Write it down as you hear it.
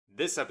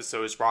This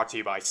episode is brought to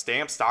you by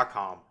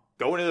Stamps.com.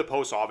 Going to the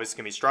post office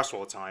can be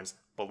stressful at times,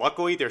 but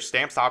luckily there's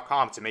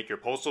Stamps.com to make your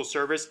postal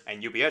service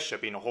and UPS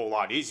shipping a whole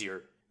lot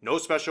easier. No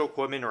special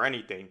equipment or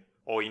anything.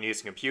 All you need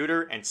is a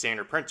computer and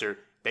standard printer,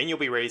 then you'll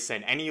be ready to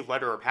send any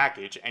letter or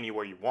package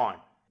anywhere you want.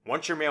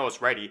 Once your mail is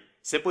ready,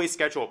 simply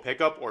schedule a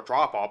pickup or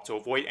drop-off to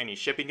avoid any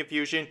shipping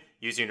confusion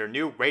using your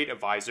new rate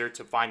advisor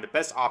to find the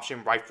best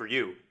option right for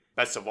you.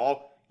 Best of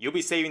all, you'll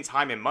be saving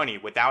time and money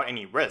without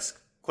any risk.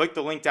 Click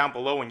the link down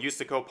below and use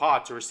the code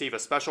POD to receive a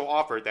special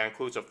offer that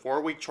includes a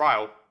 4-week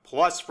trial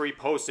plus free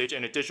postage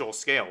and a digital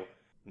scale.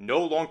 No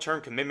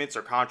long-term commitments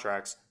or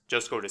contracts.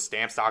 Just go to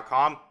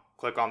Stamps.com,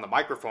 click on the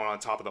microphone on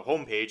top of the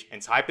homepage,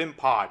 and type in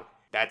POD.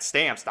 That's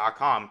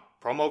Stamps.com,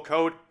 promo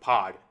code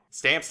POD.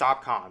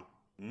 Stamps.com.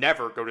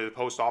 Never go to the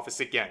post office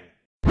again.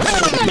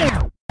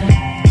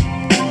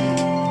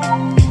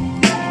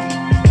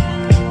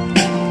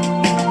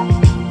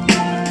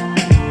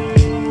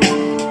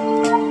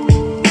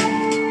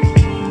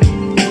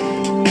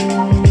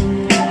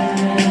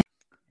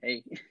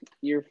 Hey,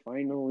 you're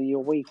finally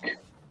awake.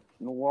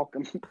 And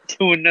welcome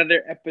to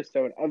another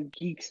episode of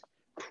Geeks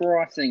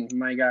Crossing,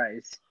 my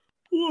guys.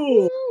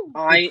 Ooh,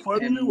 I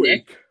am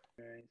Nick.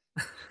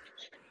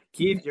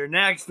 Keith, you're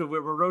next.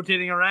 We're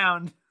rotating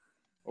around.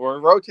 We're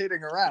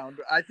rotating around.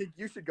 I think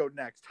you should go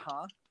next,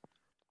 huh?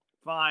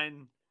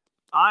 Fine.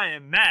 I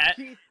am Matt.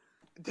 Keith,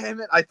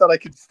 damn it. I thought I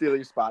could steal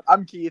your spot.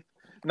 I'm Keith.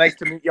 Nice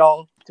to meet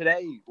y'all.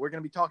 Today, we're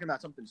going to be talking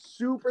about something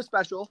super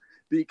special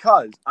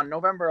because on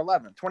November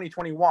 11th,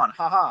 2021,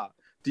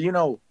 do you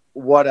know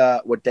what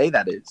day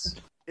that is?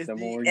 It's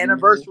the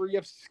anniversary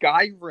of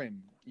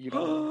Skyrim. You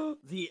know?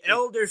 The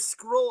Elder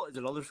Scroll. Is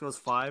it Elder Scrolls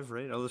 5,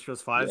 right? Elder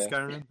Scrolls 5 Yeah.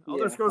 Skyrim? Yeah.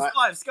 Elder Scrolls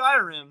 5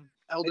 Skyrim.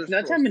 Elder It's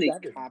nuts how Scrolls many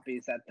 7.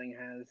 copies that thing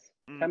has.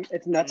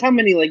 It's nuts how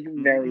many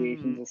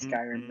variations of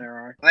Skyrim there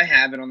are. I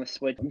have it on the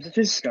Switch. I'm such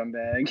a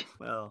scumbag.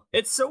 Well,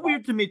 it's so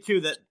weird to me,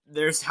 too, that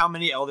there's how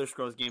many Elder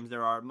Scrolls games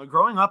there are.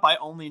 Growing up, I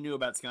only knew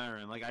about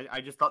Skyrim. Like,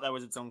 I just thought that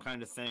was its own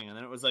kind of thing. And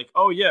then it was like,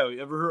 oh, yeah,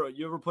 you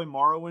ever play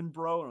Morrowind,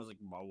 bro? And I was like,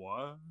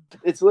 what?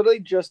 It's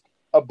literally just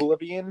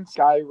Oblivion,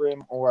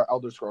 Skyrim, or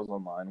Elder Scrolls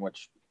Online,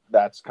 which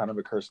that's kind of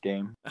a cursed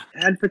game.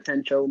 It had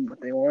potential, but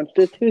they launched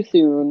it too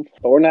soon.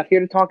 But we're not here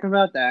to talk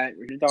about that.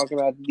 We're here to talk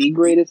about the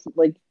greatest,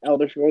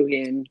 Elder Scrolls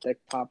games that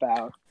pop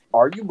out.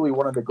 Arguably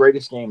one of the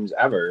greatest games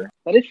ever.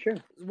 That is true.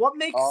 What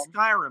makes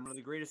Skyrim one of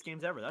the greatest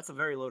games ever? That's a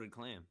very loaded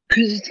claim.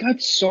 Because it's got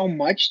so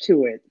much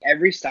to it.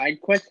 Every side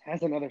quest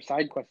has another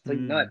side quest. It's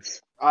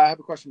nuts. I have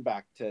a question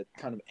back to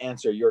kind of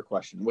answer your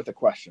question with a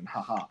question.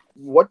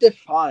 What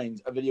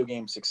defines a video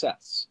game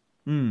success?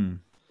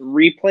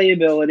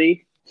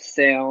 Replayability,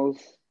 sales,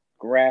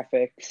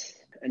 graphics,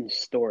 and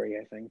story,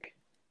 I think.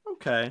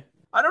 Okay.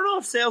 I don't know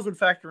if sales would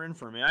factor in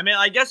for me. I mean,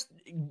 I guess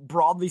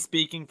broadly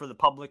speaking, for the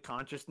public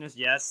consciousness,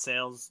 yes,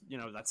 sales,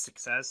 that's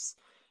success.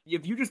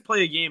 If you just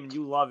play a game and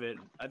you love it,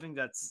 I think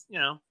that's,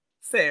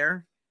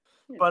 fair.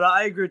 Yeah. But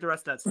I agree with the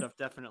rest of that stuff,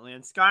 definitely.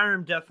 And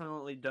Skyrim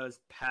definitely does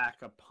pack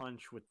a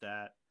punch with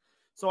that.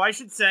 So I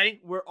should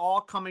say we're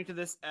all coming to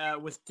this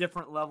with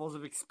different levels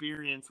of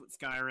experience with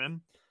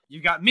Skyrim.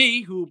 You got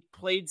me, who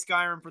played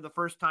Skyrim for the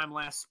first time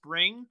last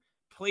spring,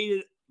 played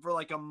it for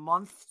like a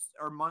month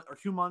or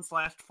 2 months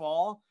last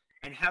fall,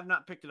 and have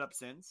not picked it up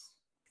since.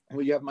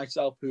 Well, you have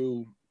myself,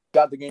 who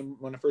got the game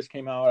when it first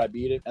came out. I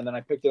beat it, and then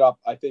I picked it up,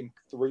 I think,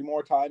 3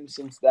 more times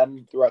since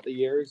then throughout the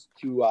years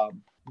to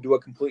do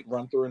a complete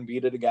run through and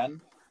beat it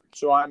again.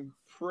 So I'm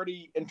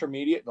pretty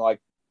intermediate.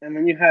 And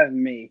then you have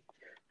me,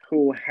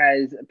 who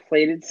has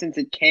played it since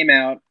it came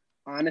out,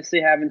 honestly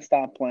haven't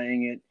stopped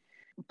playing it,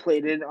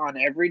 played it on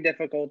every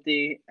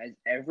difficulty, as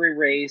every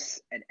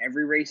race, and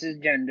every race's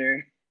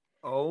gender.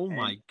 Oh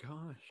my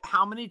gosh.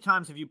 How many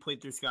times have you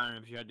played through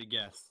Skyrim, if you had to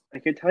guess? I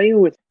could tell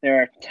you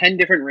there are 10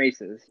 different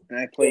races, and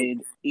I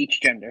played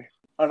each gender.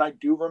 And I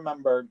do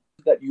remember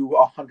that you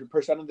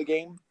 100% of the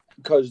game,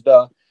 because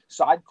the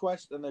side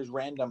quests and there's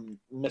random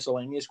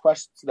miscellaneous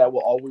quests that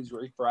will always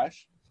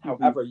refresh.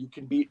 However, you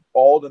can beat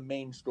all the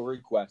main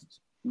story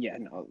quests. Yeah,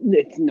 no,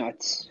 it's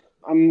nuts.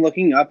 I'm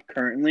looking up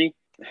currently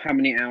how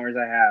many hours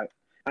I have.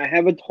 I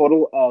have a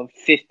total of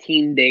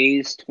 15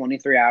 days,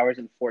 23 hours,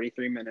 and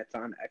 43 minutes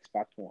on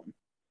Xbox One.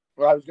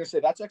 Well, I was going to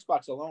say, that's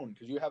Xbox alone,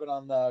 because you have it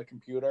on the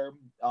computer.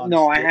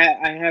 No, I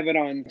have it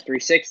on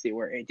 360,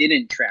 where it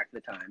didn't track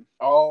the time.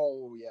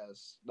 Oh,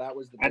 yes. That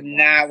was the big one.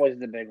 That was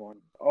the big one.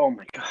 Oh,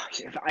 my gosh.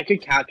 If I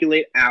could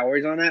calculate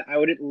hours on that, I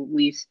would at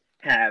least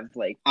have,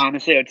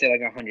 honestly, I would say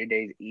 100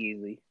 days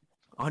easily.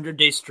 100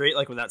 days straight,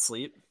 without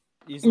sleep?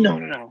 Easily?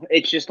 No.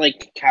 It's just,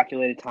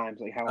 calculated times,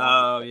 how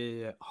long. Oh,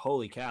 yeah.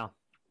 Holy cow.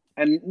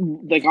 And,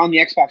 on the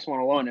Xbox One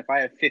alone, if I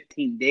have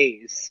 15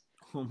 days...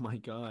 Oh, my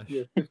gosh.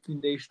 Yeah,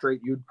 15 days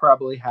straight, you'd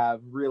probably have,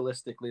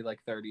 realistically,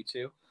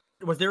 32.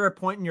 Was there a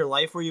point in your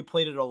life where you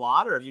played it a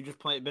lot, or have you just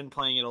been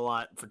playing it a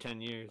lot for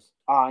 10 years?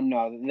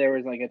 No, there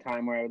was, a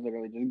time where I would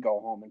literally just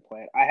go home and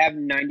play it. I have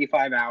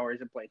 95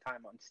 hours of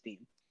playtime on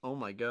Steam. Oh,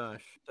 my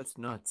gosh. That's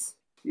nuts.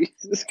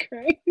 Jesus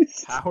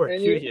Christ. Power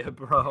to you,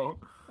 bro.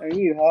 I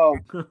need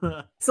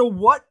help. So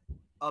what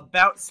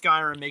about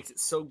Skyrim makes it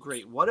so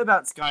great? What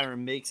about Skyrim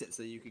makes it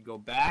so you could go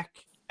back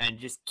and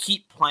just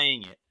keep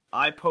playing it?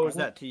 I pose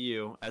that to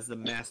you as the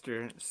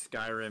master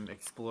Skyrim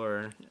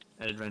explorer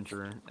and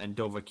adventurer and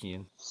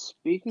Dovahkiin.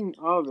 Speaking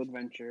of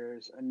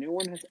adventurers, a new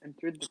one has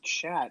entered the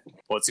chat.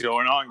 What's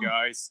going on,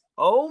 guys?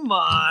 Oh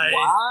my!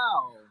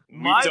 Wow.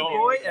 My don't-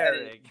 boy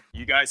Eric.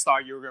 You guys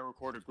thought you were going to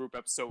record a group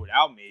episode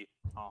without me.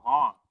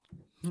 Uh-huh.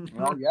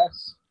 Oh,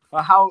 yes.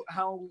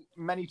 How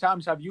many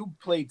times have you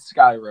played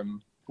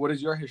Skyrim? What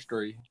is your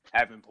history?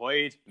 Haven't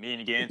played, meaning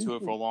to get into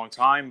it for a long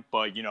time,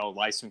 but,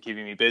 life's been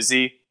keeping me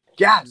busy.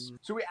 Yes.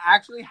 So we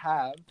actually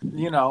have,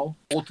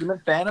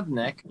 ultimate fan of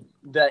Nick,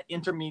 the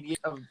intermediate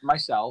of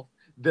myself,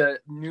 the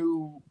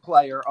new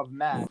player of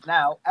Matt.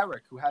 Now,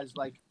 Eric, who has,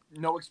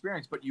 no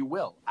experience, but you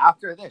will.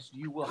 After this,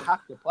 you will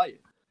have to play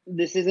it.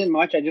 This isn't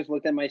much. I just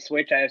looked at my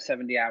Switch. I have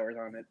 70 hours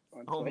on it.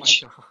 On Oh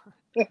Switch. my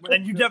god!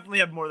 Then you definitely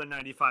have more than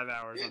 95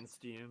 hours on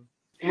Steam.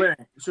 Wait,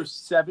 so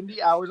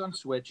 70 hours on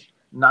Switch,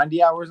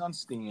 90 hours on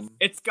Steam,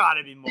 It's got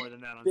to be more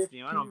than that on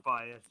Steam. I don't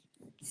buy it.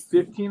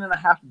 15 and a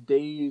half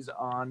days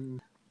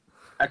on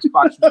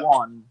Xbox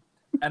One.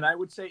 And I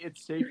would say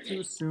it's safe to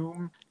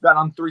assume that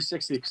on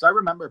 360, because I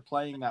remember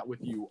playing that with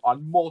you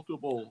on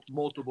multiple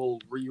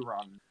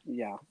reruns.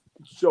 Yeah.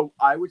 So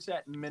I would say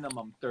at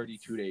minimum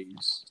 32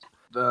 days.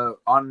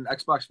 On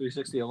Xbox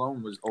 360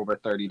 alone was over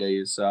 30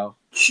 days. So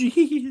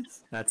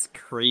Jeez, that's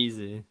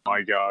crazy.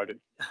 My God.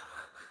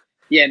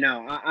 Yeah,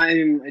 no,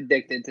 I'm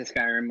addicted to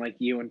Skyrim like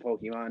you and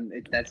Pokemon.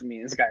 That's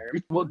me and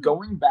Skyrim. well,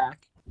 going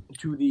back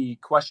to the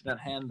question at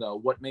hand, though,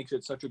 what makes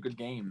it such a good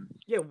game?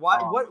 Yeah,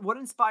 what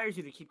inspires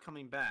you to keep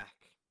coming back?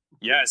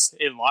 Yes,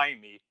 enlighten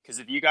me. Because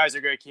if you guys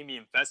are going to keep me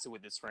infested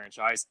with this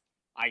franchise,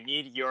 I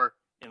need your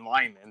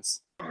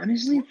enlightenments.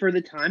 Honestly, for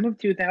the time of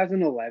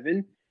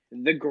 2011,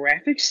 the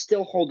graphics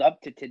still hold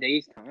up to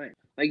today's time.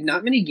 Like,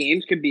 not many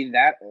games could be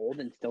that old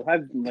and still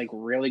have,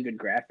 really good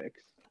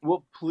graphics.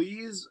 Well,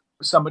 please,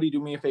 somebody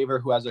do me a favor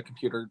who has a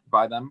computer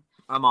by them.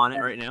 I'm on it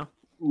right now.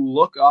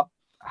 Look up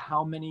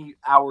how many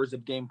hours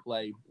of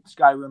gameplay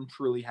Skyrim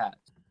truly has.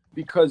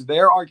 Because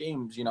there are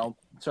games,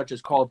 such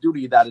as Call of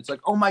Duty, that it's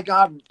like, oh my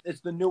god, it's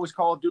the newest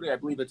Call of Duty. I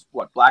believe it's,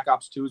 Black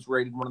Ops 2 is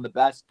rated one of the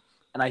best.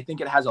 And I think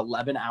it has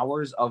 11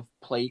 hours of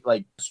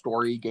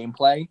story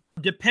gameplay.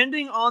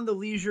 Depending on the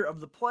leisure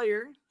of the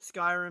player,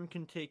 Skyrim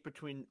can take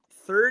between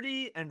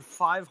 30 and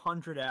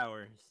 500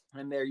 hours.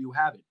 And there you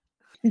have it.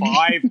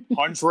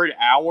 500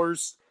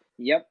 hours?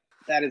 Yep,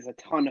 that is a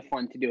ton of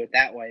fun to do it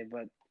that way,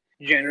 but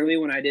generally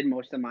when I did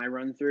most of my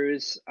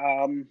run-throughs,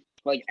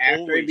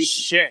 Holy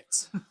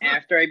shit.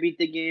 after I beat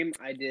the game,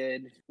 I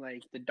did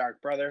the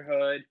Dark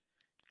Brotherhood,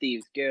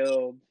 Thieves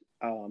Guild,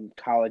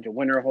 College of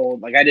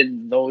Winterhold. I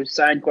did those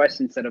side quests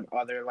instead of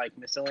other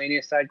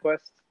miscellaneous side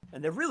quests.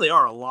 And there really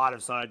are a lot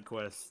of side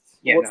quests.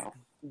 Yeah, Well, no.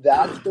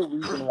 That's the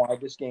reason why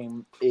this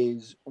game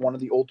is one of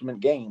the ultimate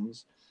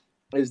games,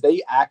 is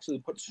they actually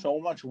put so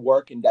much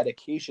work and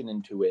dedication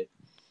into it.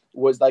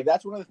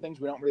 That's one of the things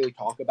we don't really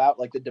talk about.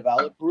 The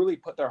developer really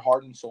put their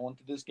heart and soul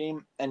into this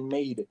game and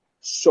made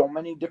so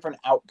many different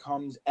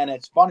outcomes. And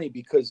it's funny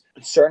because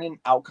certain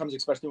outcomes,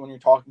 especially when you're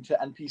talking to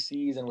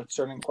NPCs and with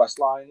certain quest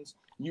lines,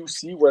 you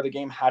see where the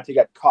game had to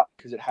get cut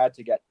because it had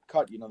to get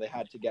cut. They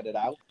had to get it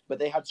out. But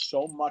they had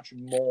so much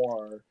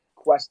more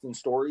quests and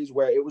stories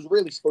where it was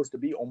really supposed to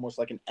be almost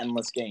like an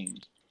endless game.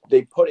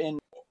 They put in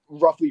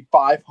roughly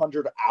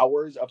 500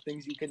 hours of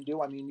things you can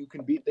do. I mean, you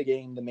can beat the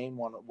game, the main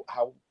one.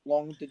 How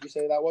long did you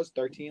say that was?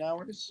 13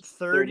 hours?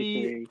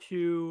 30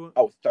 to...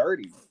 Oh,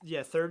 30.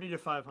 Yeah, 30 to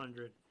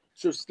 500.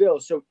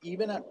 So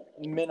even at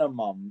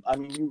minimum, I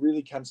mean, you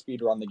really can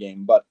speedrun the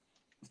game, but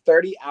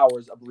 30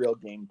 hours of real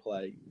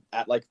gameplay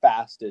at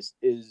fastest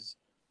is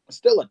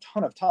still a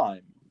ton of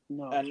time.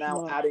 No, And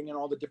now adding in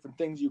all the different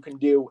things you can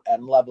do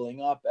and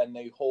leveling up and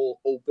the whole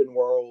open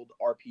world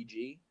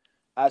RPG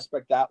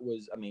aspect, that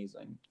was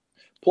amazing.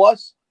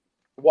 Plus,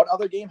 what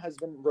other game has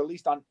been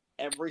released on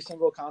every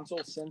single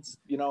console since,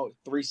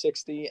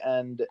 360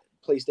 and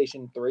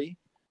PlayStation 3?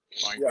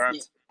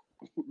 Minecraft.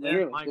 Yeah,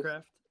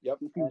 Minecraft. Yep.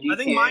 I think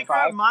GTA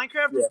 5.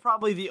 Minecraft is Yeah.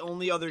 probably the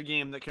only other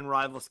game that can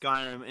rival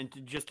Skyrim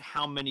into just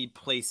how many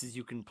places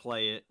you can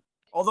play it.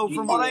 Although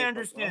from what I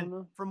understand,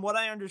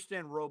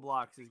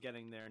 Roblox is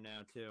getting there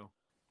now too.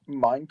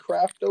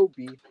 Minecraft, though,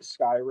 beat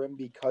Skyrim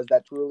because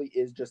that truly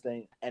is just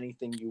an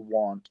anything you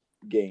want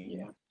game.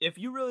 Yeah. If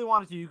you really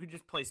wanted to, you could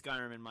just play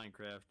Skyrim in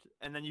Minecraft,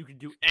 and then you could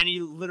do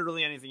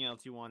literally anything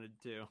else you wanted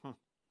to.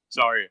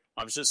 Sorry,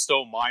 I'm just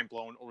still mind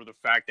blown over the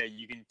fact that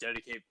you can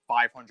dedicate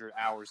 500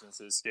 hours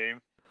into this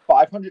game.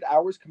 500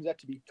 hours comes out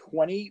to be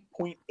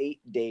 20.8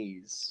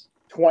 days.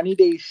 20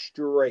 days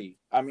straight.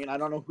 I mean, I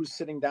don't know who's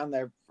sitting down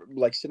there,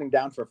 sitting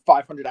down for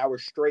 500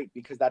 hours straight,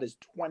 because that is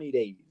 20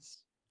 days.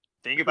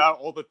 Think about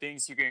all the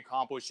things you can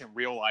accomplish in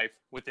real life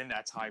within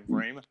that time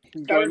frame.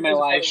 Join my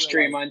live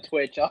stream on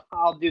Twitch.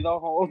 I'll do the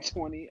whole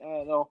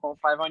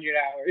 500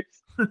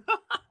 hours.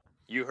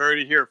 You heard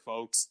it here,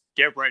 folks.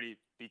 Get ready,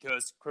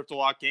 because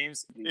CryptoLock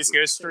Games is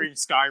going to stream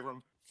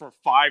Skyrim for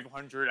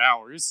 500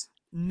 hours.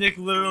 Nick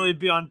literally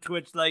be on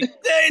Twitch like,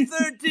 day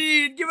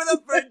 13, give it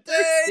up for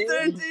day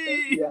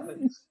 13.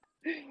 Yes.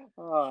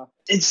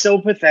 It's so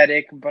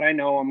pathetic, but I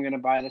know I'm gonna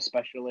buy the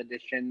special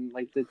edition,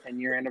 like the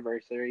 10-year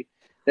anniversary.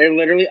 They're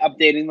literally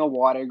updating the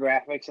water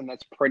graphics, and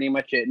that's pretty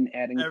much it, and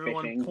adding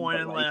Everyone fishing. point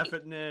but, and like, laugh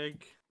at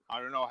Nick. I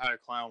don't know how to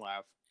clown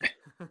laugh.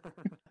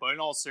 But in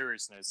all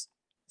seriousness,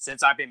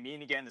 since I've been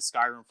meaning to get into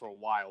Skyrim for a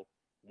while,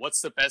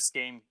 what's the best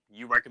game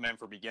you recommend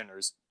for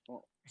beginners?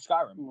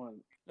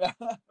 Skyrim.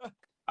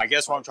 I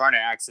guess what I'm trying to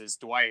ask is,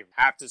 do I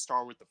have to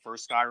start with the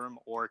first Skyrim,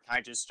 or can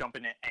I just jump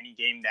into any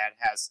game that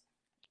has...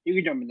 You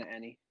can jump into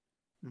any.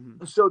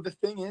 Mm-hmm. So the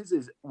thing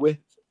is with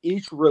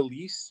each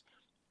release,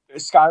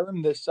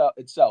 Skyrim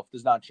itself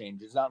does not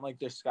change. It's not like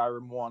there's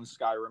Skyrim 1,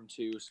 Skyrim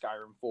 2,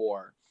 Skyrim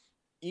 4.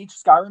 Each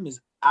Skyrim is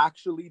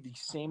actually the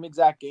same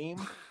exact game,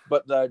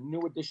 but the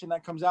new edition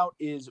that comes out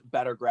is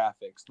better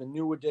graphics. The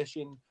new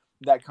edition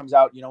that comes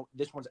out,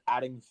 this one's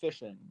adding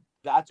fishing.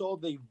 That's all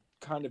they've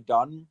kind of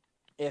done.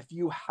 If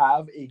you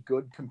have a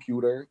good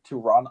computer to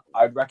run,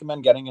 I'd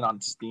recommend getting it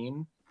on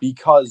Steam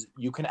because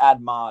you can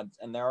add mods,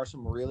 and there are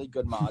some really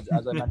good mods.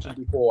 As I mentioned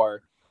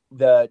before,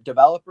 the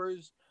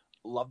developers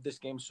love this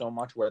game so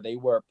much where they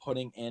were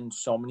putting in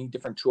so many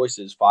different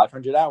choices,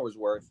 500 hours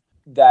worth,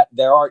 that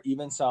there are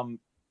even some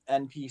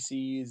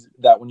NPCs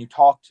that when you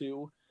talk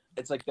to,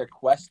 it's like their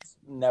quests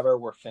never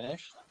were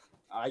finished.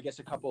 I guess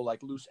a couple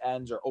like loose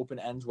ends or open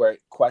ends where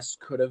quests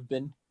could have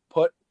been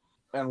put.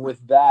 And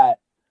with that,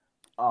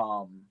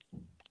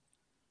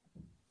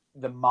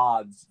 the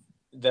mods,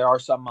 there are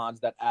some mods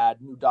that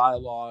add new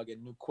dialogue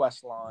and new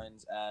quest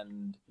lines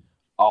and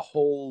a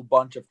whole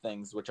bunch of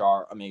things which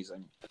are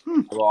amazing.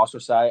 I will also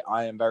say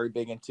I am very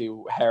big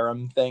into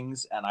harem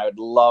things, and I would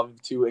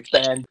love to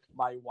expand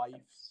my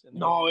wife's.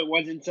 No, it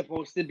wasn't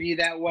supposed to be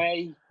that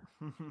way.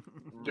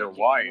 Their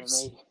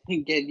wives.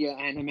 Get your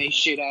anime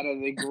shit out of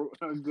the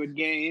good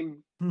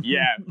game.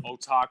 Yeah,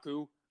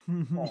 otaku.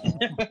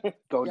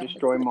 Go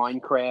destroy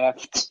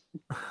Minecraft.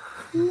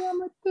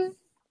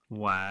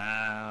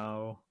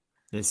 Wow.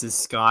 This is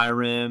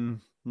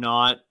Skyrim,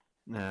 not...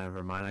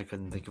 Never mind, I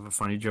couldn't think of a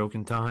funny joke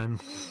in time.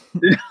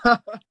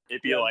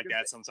 It'd be like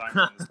that sometimes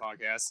on this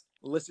podcast.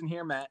 Listen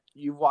here, Matt.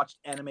 You've watched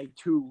anime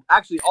too.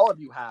 Actually, all of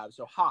you have,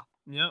 so ha.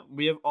 Yeah,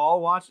 we have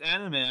all watched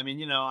anime. I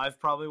mean, I've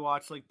probably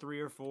watched like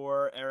 3 or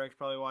 4. Eric's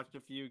probably watched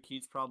a few.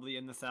 Keith's probably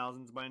in the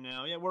thousands by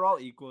now. Yeah, we're all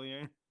equal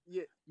here.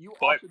 Yeah,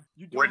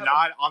 we're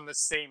not on the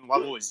same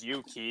level as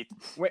you, Keith.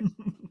 Wait,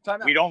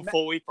 time out. We don't Matt,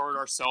 fully throw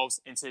ourselves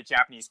into the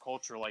Japanese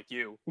culture like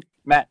you.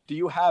 Matt, do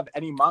you have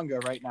any manga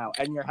right now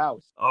in your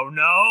house? Oh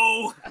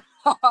no!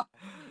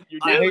 You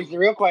Here's the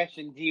real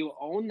question: do you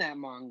own that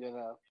manga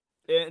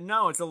though?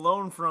 No, it's a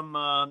loan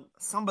from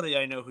somebody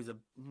I know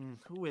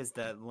who is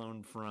that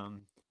loan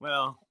from?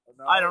 Well,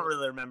 No. I don't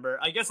really remember.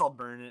 I guess I'll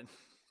burn it.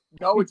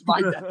 No, it's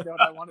my death note.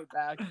 I want it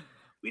back.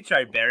 We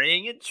tried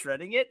burying it,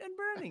 shredding it, and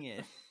burning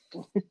it.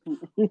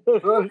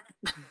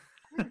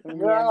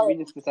 Yeah, we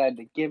just decided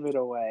to give it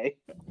away.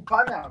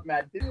 Time out,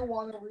 Matt. Didn't you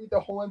want to read the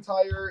whole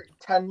entire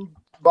 10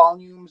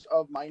 volumes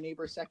of My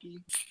Neighbor Seki?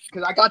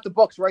 Because I got the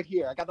books right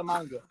here. I got the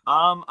manga.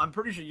 I'm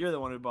pretty sure you're the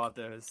one who bought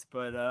those,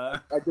 but I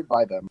did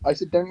buy them. I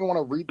said, don't you want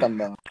to read them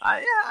though?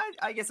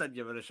 I guess I'd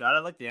give it a shot. I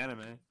like the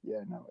anime.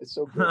 Yeah, no, it's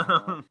so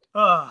good.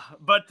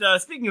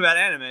 But speaking about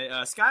anime,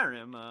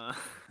 Skyrim.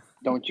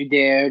 Don't you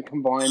dare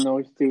combine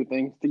those two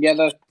things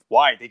together.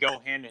 Why? They go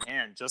hand in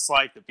hand, just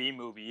like the B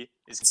movie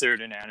is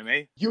considered an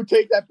anime. You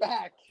take that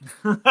back.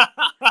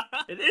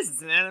 It is.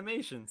 It's an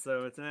animation,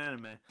 so it's an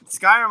anime.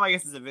 Skyrim, I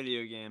guess, is a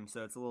video game,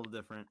 so it's a little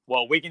different.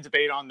 Well, we can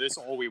debate on this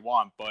all we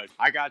want, but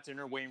I got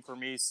dinner waiting for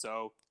me,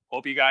 so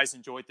hope you guys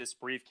enjoyed this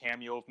brief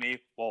cameo of me.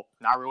 Well,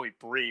 not really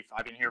brief.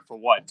 I've been here for,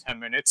 10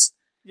 minutes?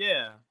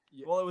 Yeah.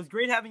 Well, it was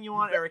great having you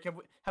on, Eric.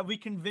 Have we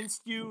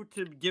convinced you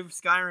to give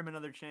Skyrim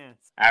another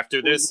chance?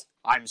 After this,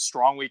 I'm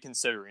strongly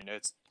considering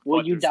it.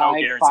 Will you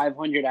dive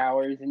 500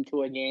 hours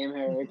into a game,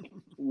 Eric?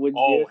 Would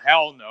you?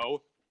 Hell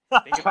no.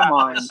 Come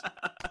on.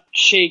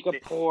 Shake a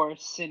poor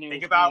sinner.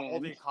 Think about all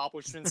the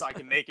accomplishments I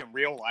can make in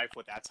real life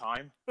with that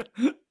time.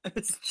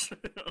 It's true.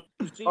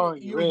 See,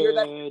 you hear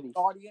that,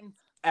 audience?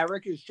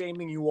 Eric is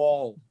shaming you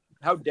all.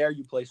 How dare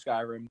you play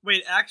Skyrim?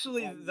 Wait,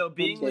 actually, though,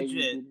 being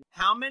legit,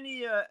 how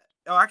many...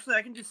 actually,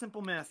 I can do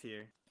simple math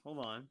here. Hold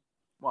on.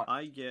 What?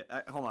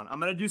 Hold on. I'm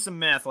going to do some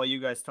math while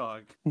you guys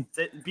talk.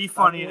 Be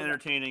funny and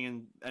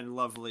entertaining and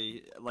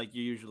lovely like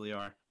you usually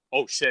are.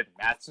 Oh, shit.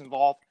 Math's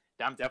involved?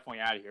 I'm definitely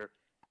out of here.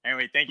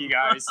 Anyway, thank you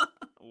guys.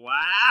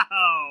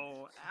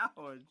 Wow.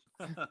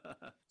 Ouch.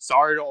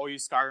 Sorry to all you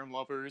Skyrim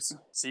lovers.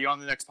 See you on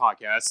the next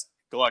podcast.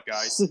 Good luck,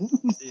 guys.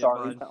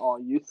 Sorry to all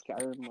you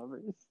Skyrim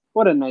lovers.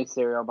 What a nice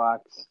cereal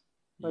box.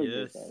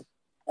 Yes.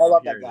 I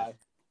love that guy.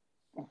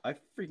 I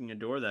freaking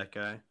adore that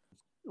guy.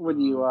 What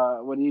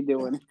are you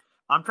doing?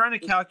 I'm trying to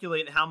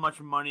calculate how much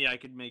money I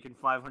could make in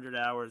 500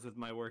 hours with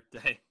my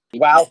workday.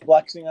 Wow,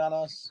 flexing on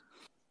us.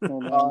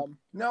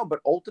 No, but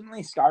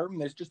ultimately Skyrim,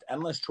 there's just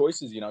endless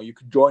choices. You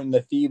could join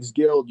the Thieves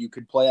Guild. You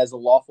could play as a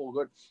lawful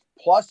good.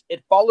 Plus,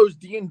 it follows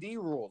D&D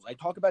rules. I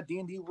talk about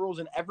D&D rules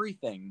and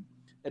everything.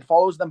 It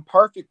follows them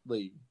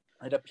perfectly.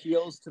 It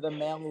appeals to the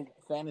male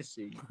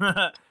fantasy. You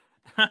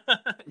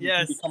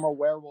Yes. can become a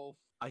werewolf.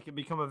 I can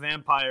become a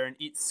vampire and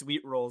eat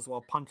sweet rolls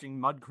while punching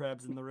mud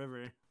crabs in the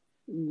river.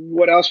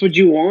 What else would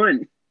you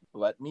want?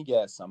 Let me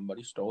guess.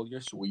 Somebody stole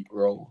your sweet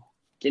roll.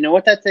 Do you know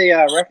what that's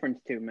a reference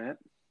to, Matt?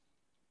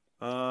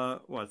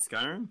 What,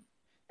 Skyrim?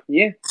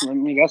 Yeah, let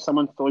me guess.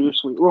 Someone stole your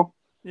sweet roll.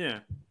 Yeah.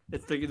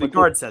 It's the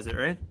guard says it,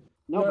 right?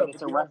 No, Yeah, but it's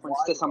but a you know reference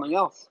why, to something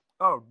else.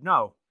 Oh,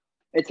 no.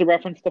 It's a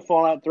reference to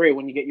Fallout 3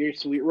 when you get your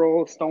sweet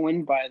roll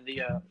stolen by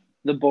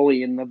the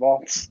bully in the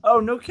vaults. Oh,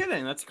 no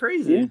kidding. That's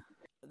crazy. Yeah.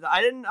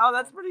 I didn't. Oh,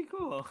 that's pretty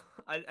cool.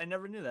 I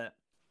never knew that.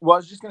 Well, I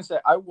was just gonna say,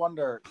 I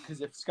wonder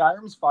because if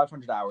Skyrim's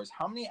 500 hours,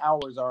 how many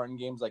hours are in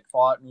games like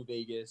Fallout New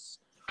Vegas,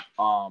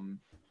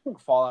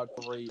 Fallout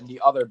 3, and the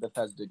other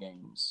Bethesda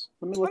games?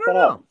 Let me I look don't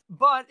that know. up.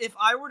 But if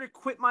I were to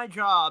quit my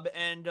job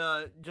and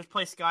just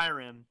play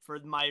Skyrim for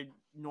my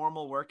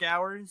normal work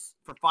hours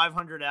for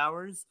 500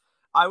 hours,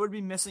 I would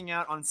be missing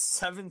out on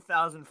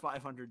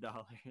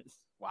 $7,500.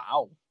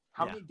 Wow.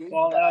 How Yeah. many days?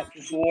 Fallout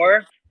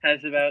 4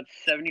 has about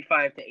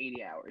 75 to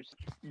 80 hours.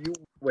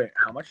 Wait,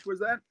 how much was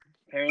that?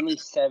 Apparently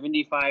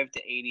 75 to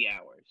 80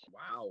 hours.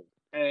 Wow.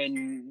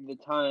 And the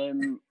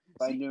time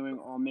by doing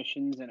all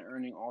missions and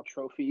earning all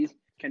trophies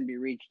can be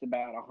reached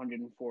about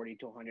 140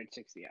 to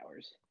 160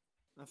 hours.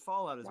 The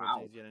Fallout is Wow.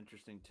 where things get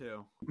interesting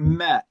too.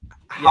 Matt,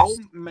 how Yes.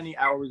 many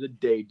hours a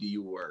day do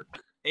you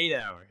work? 8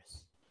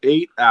 hours.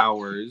 8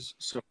 hours.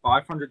 So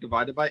 500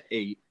 divided by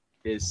 8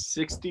 is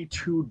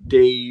 62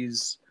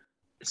 days.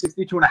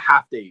 62 and a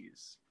half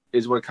days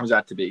is what it comes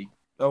out to be.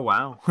 Oh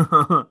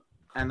wow.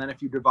 And then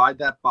if you divide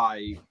that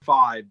by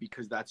 5,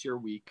 because that's your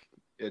week,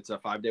 it's a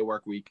 5-day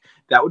work week,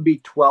 that would be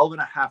 12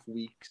 and a half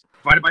weeks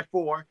divided by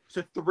 4.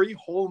 So 3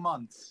 whole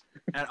months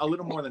and a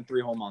little more than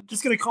 3 whole months.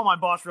 Just gonna call my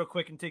boss real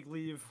quick and take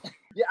leave.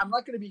 Yeah, I'm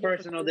not going to be here for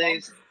Personal 3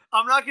 days. months.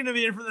 I'm not gonna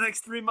be in for the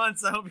next 3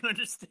 months. I hope you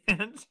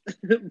understand.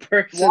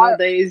 Personal Why-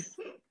 days.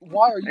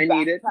 Why are you I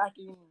need it.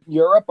 backpacking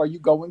Europe? Are you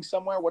going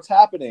somewhere? What's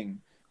happening?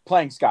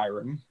 Playing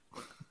Skyrim.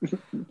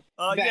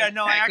 Yeah,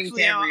 no, I Backpacking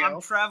actually am. Tamriel.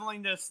 I'm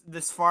traveling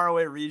this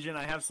faraway region.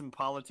 I have some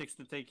politics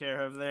to take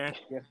care of there.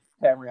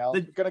 Tamriel.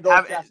 The- You're going to go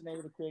have-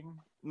 assassinate the king.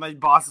 My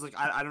boss is like,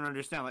 I don't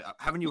understand. Like,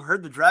 haven't you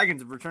heard the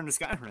dragons have returned to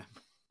Skyrim?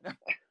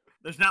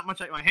 There's not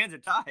much. My hands are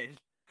tied.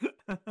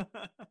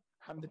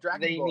 I'm the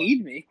dragon They boy.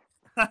 need me.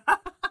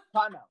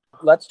 Time out.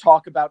 Let's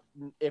talk about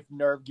if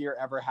Nerve Gear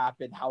ever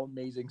happened, how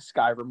amazing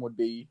Skyrim would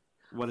be.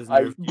 What is I-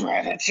 nerve?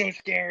 Bruh, that's so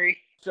scary.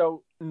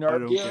 So I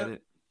Nerve don't Gear get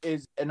it.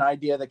 is an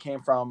idea that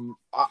came from,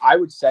 I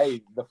would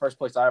say the first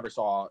place I ever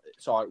saw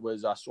it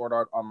was Sword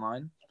Art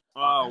Online.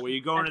 Oh, well,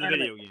 you go into the Anime.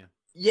 video game.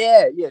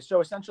 Yeah.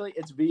 So essentially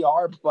it's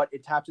VR, but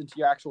it taps into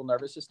your actual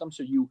nervous system.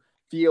 So you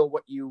feel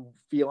what you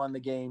feel in the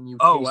game. You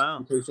Oh, taste wow.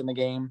 what you taste in the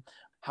game.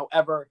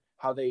 However,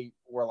 how they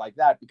were like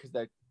that, because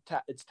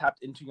it's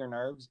tapped into your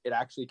nerves, it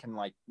actually can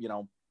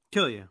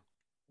Kill you.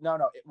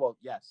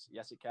 yes,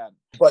 it can.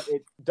 But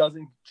it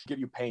doesn't give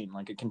you pain.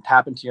 Like it can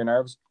tap into your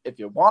nerves. If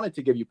you want it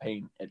to give you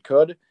pain, it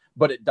could,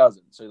 but it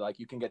doesn't. So like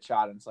you can get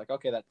shot and it's like,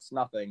 okay, that's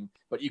nothing.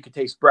 But you could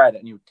taste bread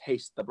and you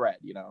taste the bread,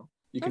 You can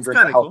That's drink the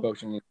kinda health cool.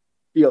 potion, you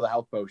feel the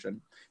health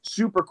potion.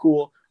 Super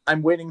cool.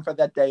 I'm waiting for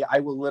that day. I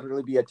will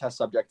literally be a test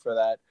subject for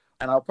that.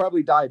 And I'll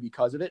probably die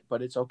because of it,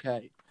 but it's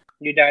okay.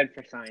 You died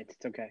for science.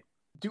 It's okay.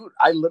 Dude,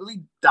 I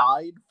literally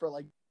died for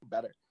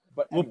better.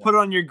 But We'll anyway, put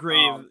on your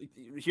grave.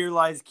 Here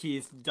lies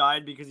Keith.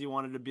 Died because he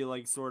wanted to be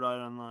like Sword Art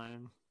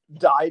Online.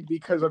 died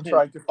because I'm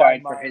trying to Died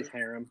find for my his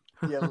harem.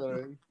 Yeah,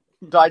 literally.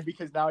 Died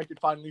because now I can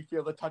finally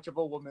feel the touch of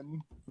a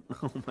woman.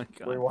 Oh my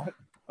god. Wait, what?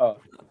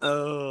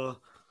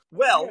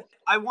 Well,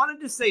 I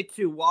wanted to say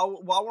too,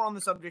 while we're on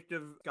the subject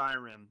of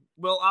Skyrim,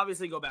 we'll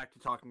obviously go back to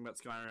talking about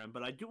Skyrim,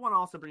 but I do want to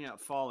also bring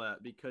out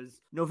Fallout because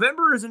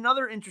November is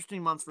another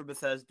interesting month for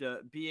Bethesda,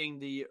 being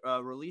the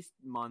release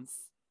month.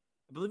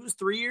 I believe it was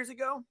 3 years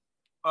ago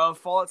of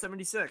Fallout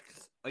 76,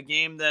 a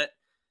game that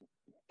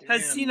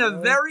has Damn, seen a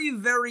really? very,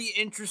 very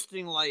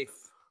interesting life.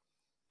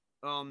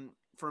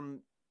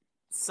 From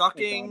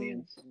sucking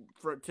audience.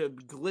 to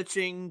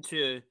glitching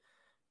to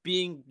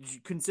being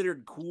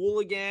considered cool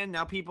again.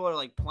 Now people are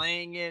like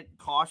playing it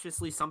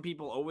cautiously. Some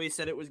people always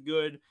said it was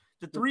good.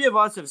 The three of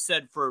us have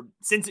said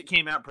since it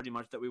came out pretty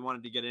much that we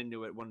wanted to get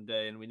into it one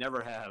day, and we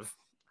never have.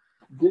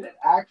 Did it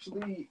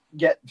actually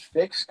get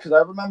fixed? Because I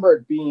remember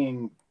it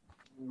being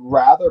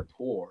rather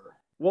poor.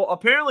 Well,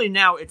 apparently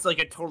now it's like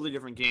a totally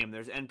different game.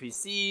 There's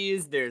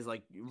NPCs, there's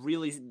like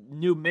really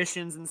new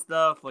missions and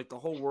stuff. Like the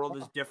whole world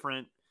is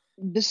different.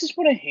 This is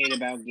what I hate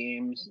about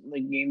games,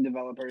 like game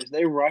developers.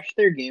 They rush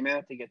their game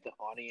out to get the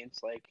audience.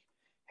 Like,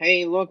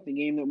 hey, look, the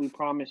game that we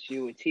promised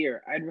you, it's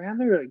here. I'd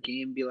rather a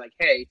game be like,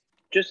 hey,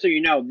 just so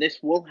you know, this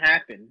will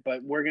happen,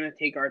 but we're going to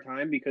take our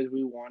time because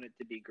we want it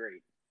to be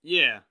great.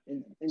 Yeah.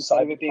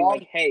 Instead of it being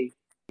like, hey,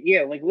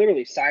 yeah, like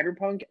literally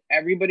Cyberpunk,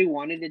 everybody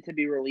wanted it to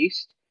be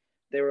released.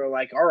 They were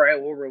like, all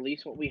right, we'll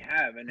release what we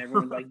have. And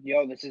everyone's like,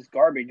 yo, this is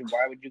garbage.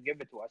 Why would you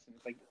give it to us? And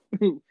it's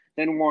like,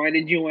 then why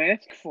did you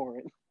ask for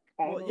it?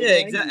 Well, yeah,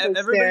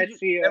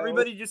 exactly.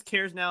 Everybody just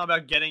cares now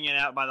about getting it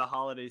out by the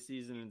holiday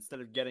season instead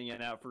of getting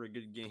it out for a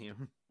good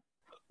game.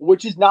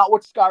 which is not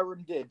what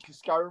Skyrim did,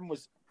 because Skyrim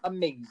was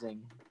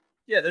amazing.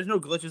 Yeah, there's no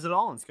glitches at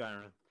all in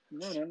Skyrim.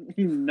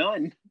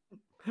 None.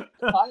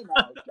 Time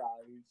out,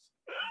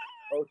 guys.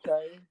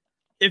 Okay?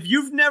 If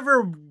you've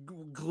never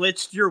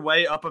glitched your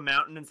way up a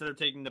mountain instead of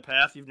taking the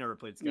path, you've never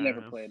played Skyrim. You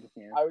never played.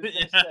 Yeah. I was going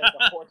to say,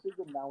 the horses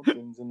and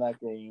mountains in that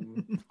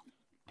game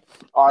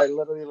are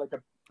literally like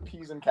a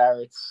peas and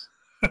carrots.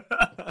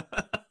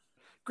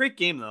 Great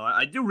game, though.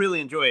 I do really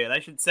enjoy it. I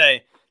should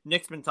say,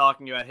 Nick's been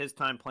talking about his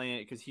time playing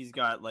it because he's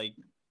got like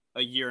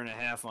a year and a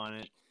half on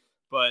it.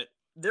 But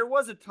there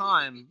was a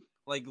time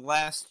like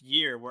last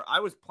year where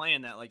I was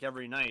playing that like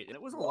every night, and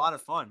it was a lot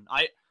of fun.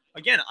 I'm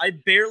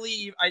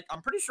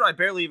pretty sure I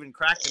barely even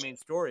cracked the main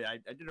story. I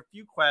did a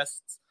few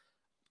quests.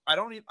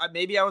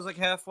 Maybe I was like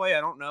halfway.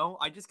 I don't know.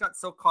 I just got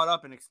so caught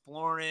up in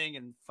exploring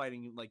and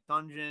fighting like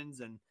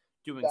dungeons and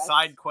doing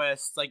side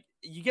quests. Like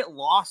you get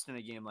lost in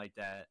a game like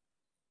that.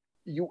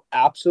 You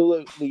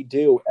absolutely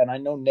do. And I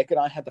know Nick and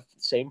I had the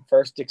same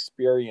first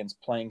experience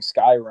playing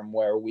Skyrim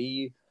where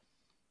we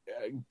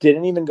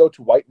didn't even go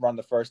to Whiterun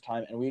the first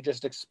time, and we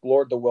just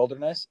explored the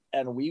wilderness.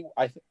 And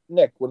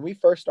Nick, when we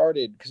first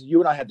started, because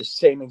you and I had the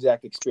same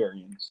exact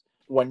experience,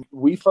 when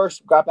we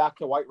first got back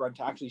to Whiterun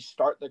to actually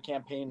start the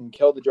campaign and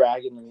kill the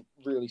dragon and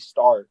really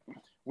start,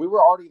 we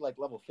were already like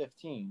level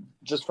 15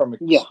 just from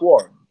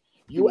exploring.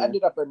 You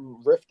ended up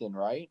in Riften,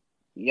 right?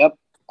 Yep.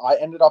 I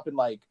ended up in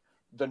like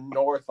the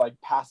north, like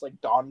past like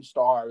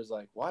Dawnstar. I was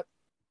like, what?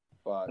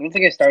 But I don't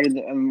think I started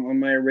on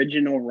my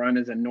original run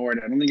as a Nord.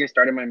 I don't think I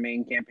started my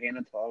main campaign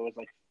until I was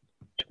like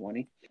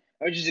 20.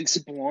 I was just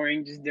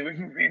exploring, just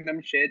doing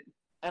random shit.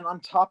 And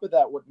on top of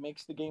that, what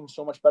makes the game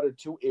so much better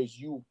too is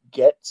you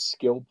get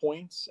skill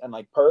points and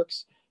like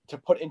perks to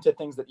put into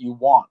things that you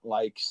want,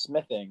 like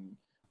smithing,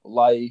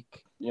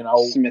 like, you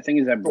know. Smithing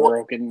is a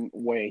broken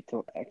way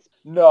to X.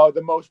 No,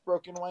 the most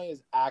broken way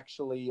is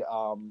actually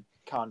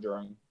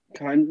conjuring.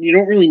 You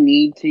don't really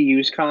need to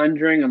use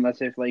conjuring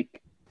unless if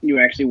like you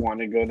actually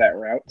want to go that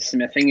route.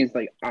 Smithing is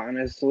like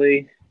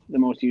honestly the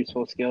most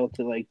useful skill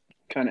to like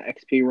kind of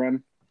XP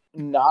run.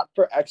 Not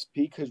for XP,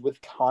 because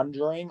with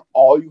conjuring,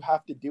 all you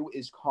have to do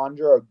is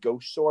conjure a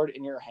ghost sword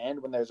in your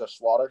hand when there's a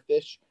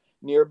slaughterfish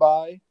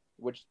nearby,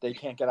 which they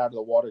can't get out of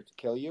the water to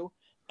kill you,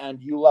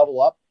 and you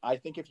level up. I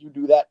think if you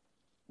do that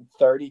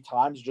 30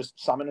 times,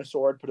 just summon a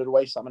sword, put it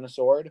away, summon a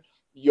sword,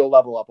 you'll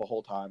level up a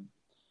whole time.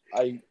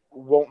 I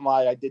won't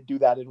lie, I did do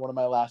that in one of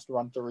my last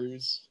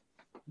run-throughs.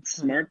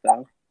 Smart,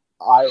 though.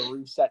 I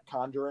reset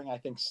conjuring, I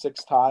think,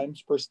 6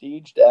 times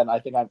prestiged, and I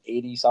think I'm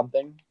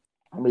 80-something,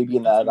 maybe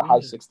in the high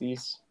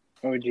 60s.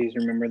 Oh, geez,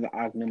 remember the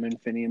Ognum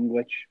Infinium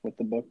glitch with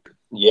the book?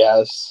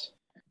 Yes.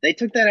 They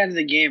took that out of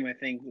the game, I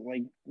think,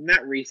 like,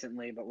 not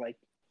recently, but, like,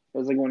 it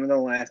was, like, one of the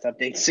last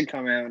updates to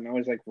come out, and I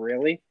was like,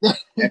 really?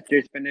 After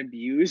it's been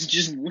abused,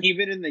 just leave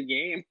it in the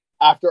game.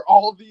 After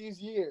all these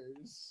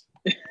years.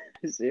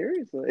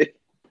 Seriously.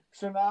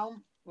 So now,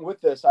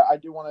 with this, I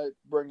do want to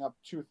bring up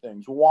 2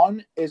 things.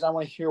 One is I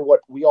want to hear what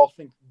we all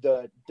think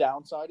the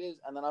downside is,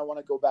 and then I want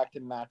to go back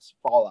to Matt's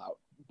fallout.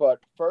 But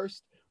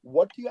first,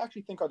 what do you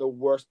actually think are the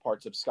worst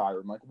parts of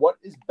Skyrim? Like, what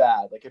is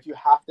bad? Like, if you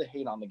have to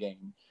hate on the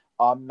game.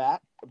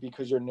 Matt,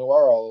 because you're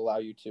newer, I'll allow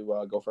you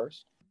to go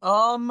first.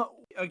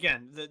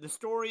 Again, the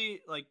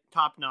story, like,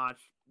 top-notch,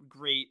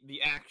 great.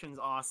 The action's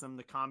awesome.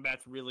 The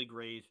combat's really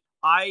great.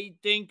 I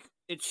think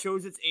it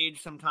shows its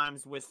age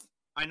sometimes with...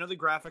 I know the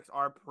graphics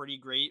are pretty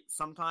great.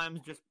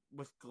 Sometimes just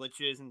with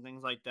glitches and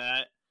things like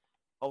that,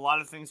 a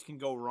lot of things can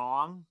go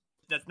wrong.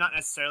 That's not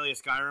necessarily a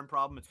Skyrim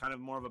problem. It's kind of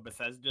more of a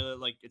Bethesda,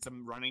 like it's a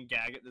running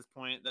gag at this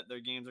point that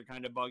their games are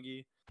kind of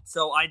buggy.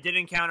 So I did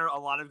encounter a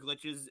lot of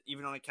glitches,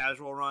 even on a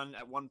casual run.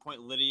 At one point,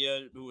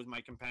 Lydia, who was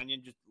my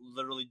companion, just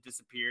literally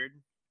disappeared,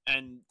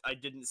 and I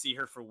didn't see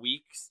her for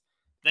weeks.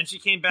 Then she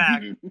came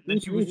back,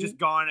 then she was just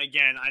gone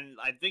again.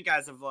 I think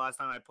as of the last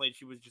time I played,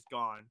 she was just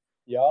gone.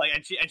 Yeah. Like,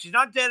 and she's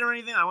not dead or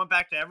anything. I went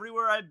back to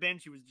everywhere I'd been.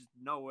 She was just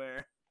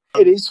nowhere.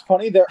 It is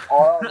funny. There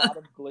are a lot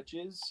of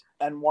glitches,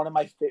 and one of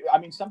my favorite... I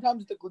mean,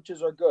 sometimes the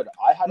glitches are good.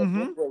 I had a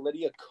glitch where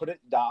Lydia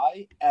couldn't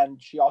die,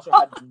 and she also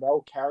had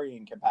no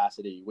carrying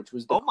capacity, which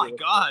was... Oh my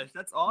gosh,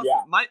 that's awesome.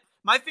 Yeah.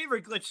 My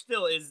favorite glitch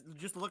still is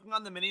just looking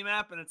on the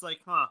minimap, and it's like,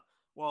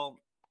 well,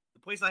 the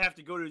place I have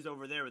to go to is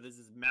over there, but there's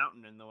this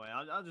mountain in the way.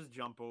 I'll just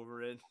jump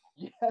over it.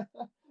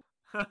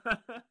 Yeah.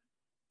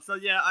 So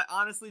yeah,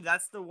 honestly,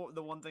 that's the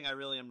one thing I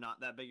really am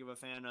not that big of a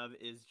fan of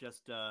is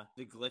just the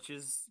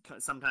glitches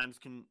sometimes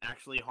can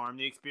actually harm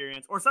the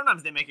experience, or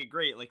sometimes they make it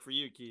great, like for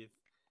you, Keith.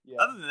 Yeah.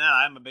 Other than that,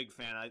 I'm a big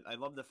fan. I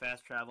love the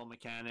fast travel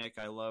mechanic.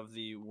 I love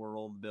the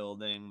world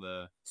building,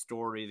 the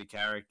story, the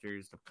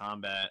characters, the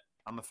combat.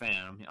 I'm a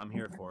fan. I'm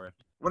here for it.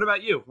 What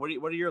about you? What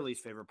are your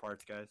least favorite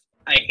parts, guys?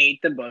 I hate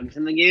the bugs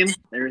in the game.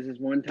 There was this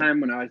one time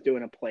when I was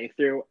doing a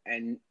playthrough,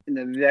 and in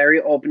the very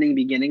opening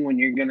beginning, when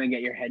you're gonna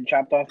get your head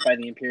chopped off by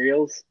the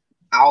Imperials,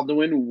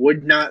 Alduin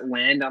would not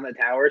land on the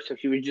tower, so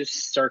she was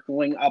just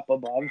circling up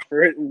above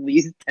for at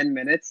least 10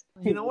 minutes.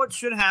 You know what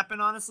should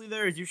happen, honestly,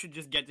 there is you should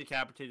just get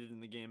decapitated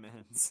and the game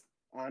ends.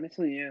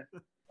 Honestly, yeah.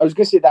 I was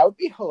gonna say that would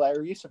be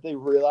hilarious if they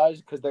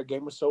realized, because their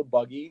game was so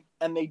buggy,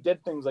 and they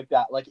did things like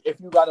that. Like if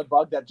you got a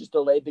bug that just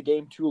delayed the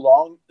game too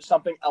long,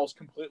 something else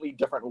completely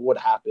different would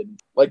happen.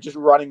 Like just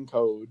running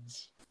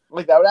codes.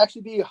 Like that would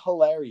actually be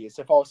hilarious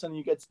if all of a sudden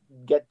you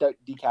get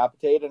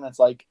decapitated and it's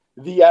like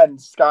the end.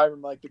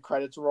 Skyrim, like the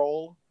credits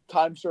roll.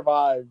 Time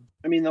survived.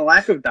 I mean, the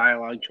lack of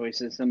dialogue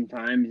choices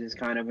sometimes is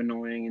kind of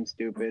annoying and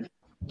stupid.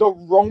 The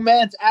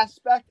romance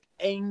aspect,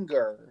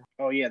 anger.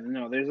 Oh yeah,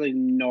 no, there's like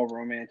no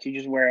romance. You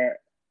just wear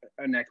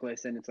a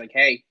necklace and it's like,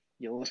 hey,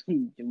 you're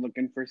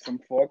looking for some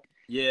fuck.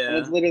 Yeah, And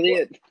that's literally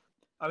it.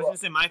 I was gonna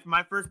say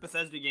my first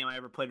Bethesda game I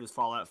ever played was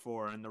Fallout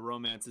 4, and the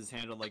romance is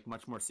handled like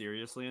much more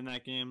seriously in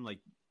that game. Like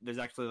there's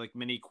actually like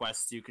mini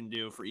quests you can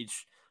do for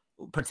each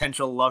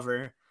potential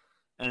lover,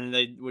 and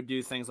they would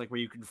do things like where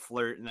you could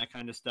flirt and that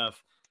kind of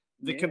stuff.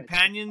 The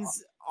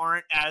companions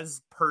aren't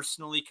as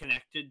personally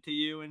connected to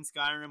you in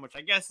Skyrim, which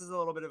I guess is a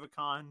little bit of a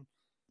con.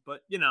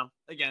 But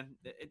again,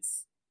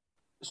 it's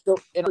so.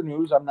 In other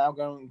news, I'm now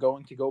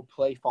going to go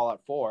play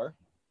Fallout 4.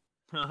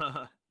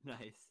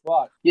 nice.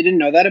 What? You didn't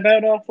know that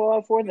about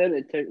Fallout 4? That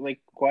it took like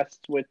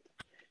quests with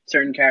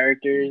certain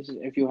characters.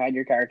 If you had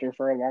your character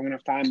for a long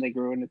enough time, they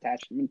grew an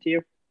attachment to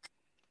you.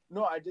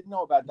 No, I didn't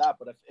know about that.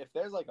 But if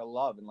there's like a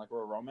love and like a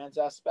romance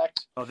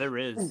aspect, oh, there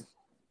is.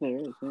 There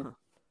is. Yeah.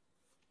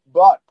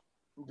 But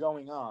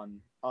going on,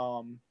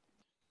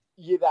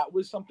 yeah, that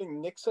was something.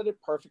 Nick said it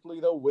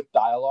perfectly though with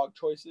dialogue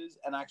choices,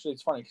 and actually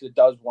it's funny because it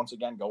does once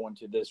again go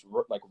into this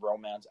like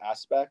romance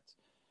aspect.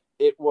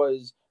 It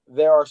was,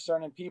 there are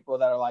certain people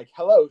that are like,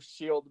 hello,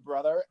 shield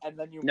brother, and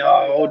then you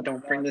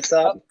don't bring this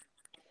up.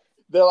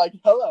 They're like,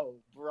 hello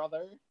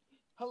brother,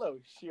 hello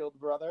shield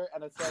brother,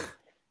 and it's like,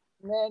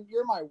 man,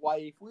 you're my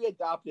wife, we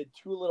adopted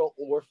 2 little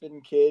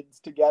orphan kids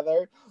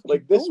together,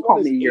 like this Don't one call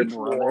is me your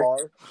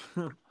HR.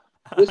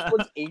 This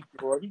one's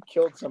HR, he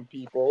killed some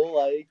people,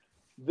 like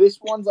this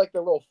one's like the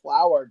little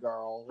flower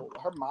girl,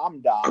 her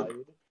mom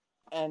died,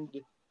 and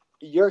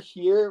you're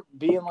here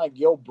being like,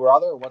 yo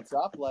brother, what's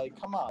up, like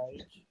come on.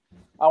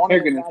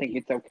 They're gonna think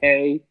it's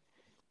okay.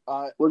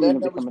 We're gonna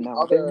become an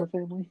Alabama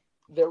family.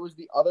 There was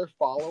the other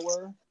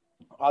follower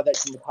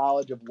that's in the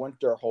College of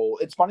Winterhold.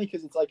 It's funny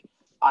because it's like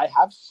I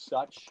have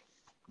such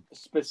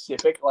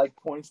specific like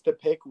points to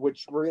pick,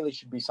 which really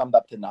should be summed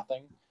up to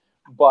nothing.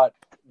 But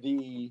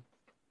the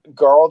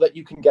girl that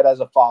you can get as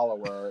a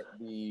follower,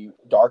 the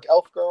dark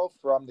elf girl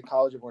from the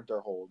College of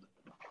Winterhold,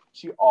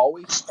 she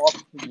always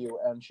talks to you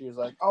and she's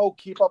like, oh,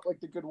 keep up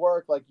like the good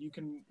work, like you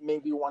can,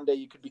 maybe one day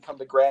you could become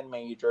the grand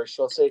mage, or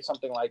she'll say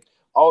something like,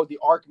 oh, the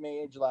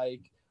archmage,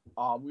 like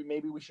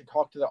we should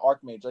talk to the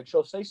archmage, like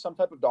she'll say some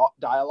type of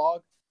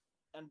dialogue.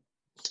 And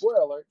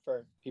spoiler alert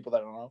for people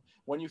that don't know,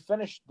 when you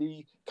finish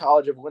the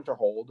College of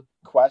Winterhold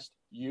quest,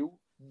 you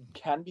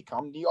can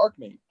become the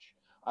archmage.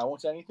 I won't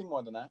say anything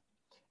more than that.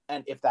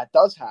 And if that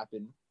does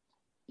happen,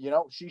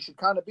 she should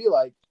kind of be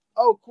like,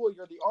 oh, cool,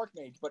 you're the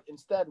Archmage. But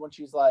instead, when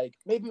she's like,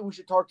 maybe we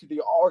should talk to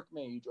the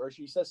Archmage, or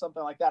she says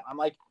something like that, I'm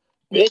like,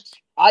 bitch,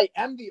 I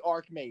am the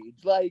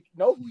Archmage. Like,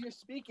 know who you're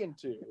speaking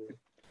to.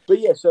 But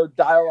yeah, so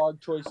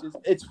dialogue choices.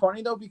 It's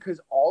funny, though, because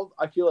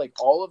I feel like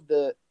all of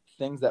the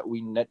things that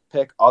we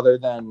nitpick, other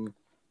than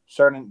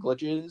certain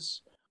glitches,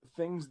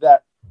 things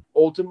that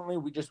ultimately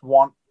we just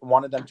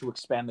wanted them to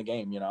expand the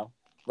game,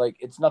 Like,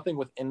 it's nothing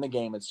within the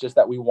game. It's just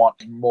that we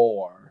want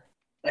more.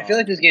 I feel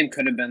like this game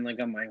could have been like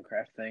a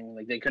Minecraft thing.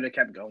 Like, they could have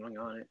kept going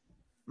on it.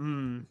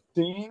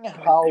 Seeing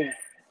how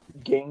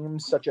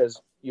games such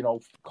as,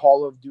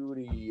 Call of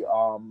Duty,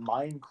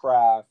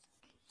 Minecraft,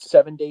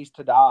 7 Days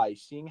to Die,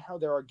 seeing how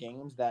there are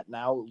games that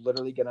now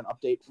literally get an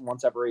update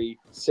once every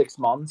 6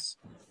 months,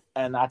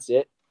 and that's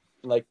it.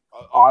 Like,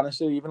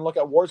 honestly, even look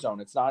at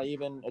Warzone.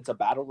 It's a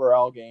battle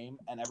royale game,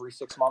 and every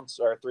 6 months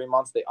or 3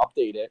 months they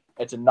update it.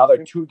 It's another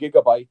 2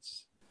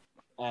 gigabytes,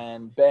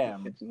 and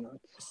bam.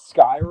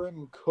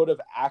 Skyrim could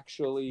have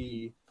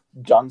actually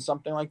done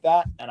something like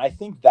that, and I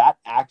think that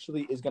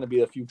actually is going to be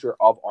the future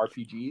of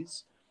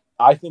RPGs.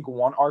 I think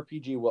one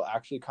RPG will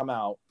actually come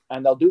out,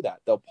 and they'll do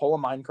that. They'll pull a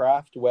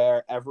Minecraft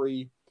where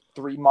every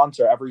 3 months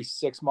or every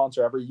 6 months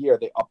or every year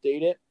they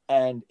update it.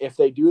 And if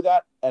they do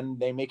that and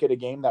they make it a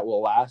game that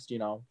will last,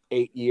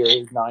 8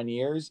 years, 9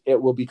 years,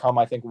 it will become,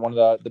 I think, one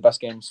of the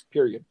best games,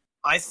 period.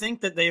 I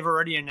think that they've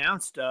already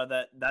announced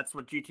that's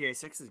what GTA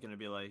 6 is going to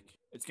be like.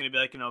 It's going to be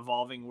like an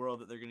evolving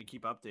world that they're going to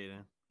keep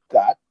updating.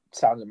 That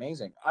sounds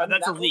amazing.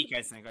 That's a leak,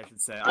 I think I should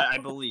say. I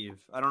believe.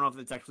 I don't know if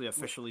it's actually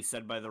officially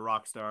said by the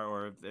Rockstar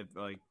or if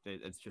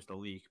it's just a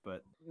leak,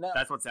 but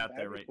that's what's out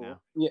there right now.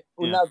 Yeah.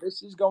 Well, now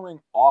this is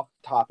going off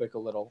topic a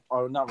little,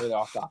 or not really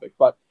off topic,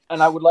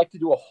 and I would like to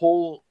do a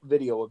whole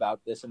video about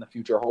this in the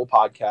future, a whole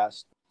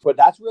podcast. But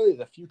that's really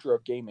the future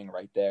of gaming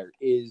right there,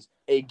 is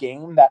a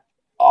game that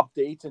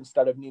updates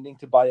instead of needing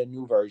to buy a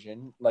new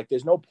version. Like,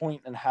 there's no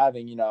point in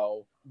having,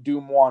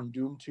 Doom 1,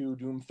 Doom 2,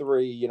 Doom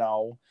 3,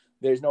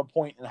 there's no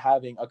point in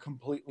having a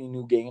completely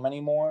new game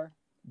anymore.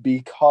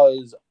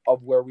 because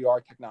of where we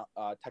are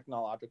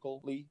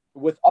technologically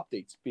with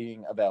updates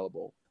being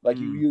available. Like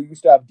you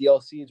used to have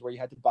DLCs where you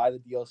had to buy the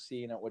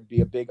DLC and it would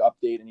be a big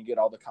update and you get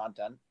all the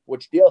content,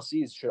 which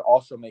DLCs should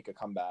also make a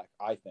comeback,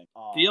 I think.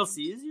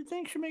 DLCs, you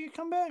think, should make a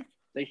comeback?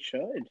 They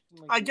should.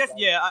 I guess,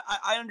 yeah,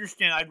 I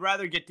understand. I'd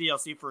rather get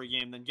DLC for a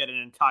game than get an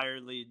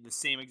entirely the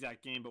same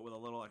exact game but with a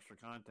little extra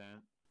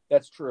content.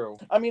 That's true.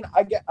 I mean,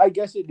 I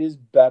guess it is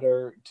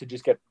better to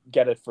just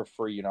get it for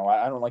free. You know,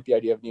 I don't like the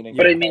idea of needing.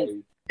 But I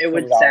mean, it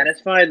would $20.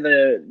 satisfy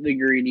the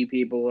greedy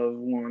people of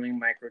wanting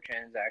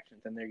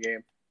microtransactions in their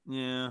game.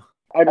 Yeah.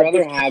 I'd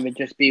rather have it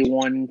just be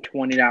one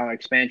 $20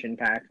 expansion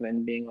pack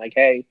than being like,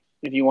 hey,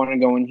 if you want to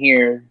go in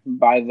here,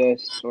 buy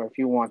this, or if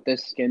you want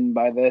this skin,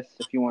 buy this.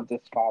 If you want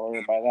this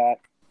follower, buy that.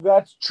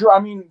 That's true. I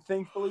mean,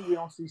 thankfully, we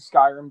don't see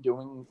Skyrim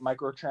doing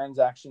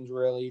microtransactions.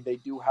 Really, they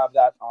do have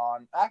that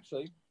on.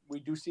 Actually, we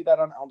do see that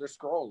on Elder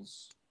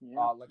Scrolls.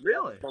 Yeah.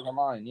 Really?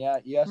 Online. Yeah,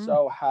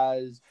 ESO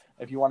has.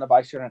 If you want to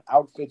buy certain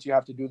outfits, you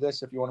have to do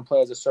this. If you want to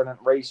play as a certain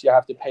race, you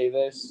have to pay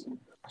this.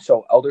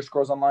 So Elder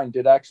Scrolls Online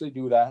did actually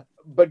do that.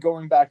 But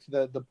going back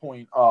to the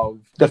point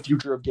of the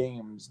future of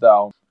games,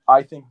 though,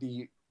 I think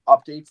the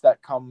updates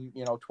that come,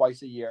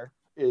 twice a year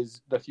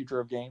is the future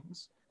of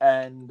games.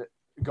 And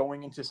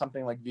going into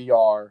something like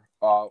VR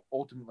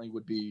ultimately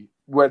would be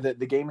where the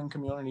gaming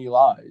community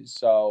lies.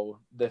 So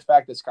the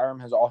fact that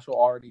Skyrim has also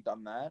already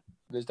done that,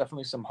 there's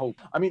definitely some hope.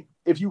 I mean,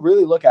 if you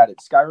really look at it,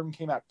 Skyrim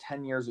came out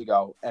 10 years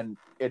ago and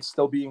it's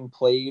still being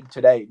played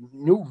today.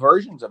 New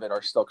versions of it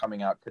are still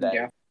coming out today.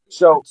 Yeah.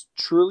 So it's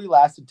truly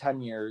lasted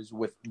 10 years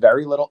with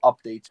very little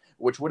updates,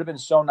 which would have been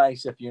so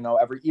nice if,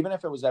 even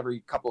if it was every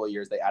couple of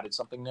years, they added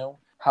something new.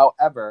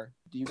 However,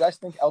 do you guys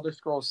think Elder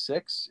Scrolls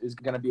 6 is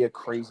going to be a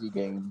crazy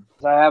game?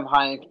 I have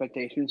high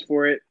expectations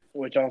for it,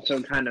 which also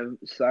kind of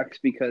sucks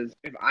because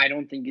if I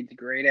don't think it's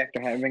great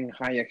after having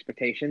high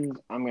expectations,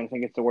 I'm going to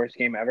think it's the worst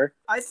game ever.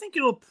 I think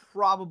it'll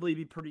probably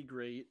be pretty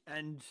great,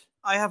 and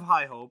I have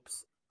high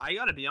hopes. I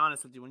got to be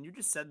honest with you, when you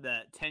just said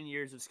that, 10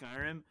 years of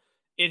Skyrim,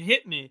 it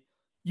hit me.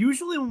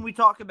 Usually when we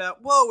talk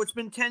about, whoa, it's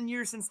been 10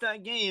 years since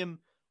that game,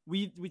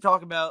 we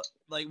talk about,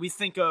 we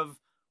think of,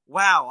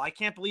 wow, I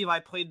can't believe I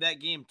played that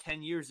game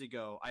 10 years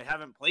ago. I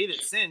haven't played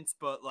it since,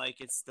 but,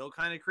 it's still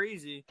kind of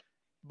crazy.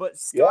 But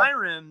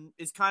Skyrim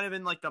is kind of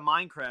in, the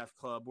Minecraft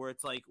club, where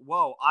it's like,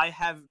 whoa, I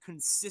have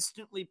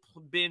consistently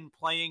been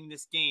playing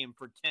this game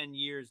for 10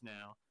 years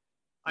now.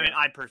 I mean,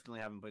 I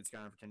personally haven't played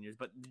Skyrim for 10 years,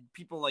 but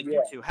people like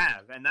you two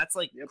have, and that's,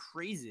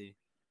 crazy.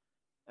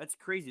 That's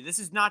crazy. This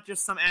is not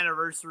just some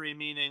anniversary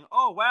meaning,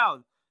 oh, wow,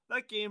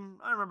 that game,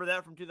 I remember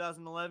that from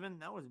 2011.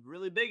 That was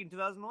really big in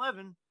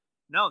 2011.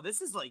 No,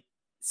 this is,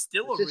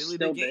 still a really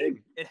big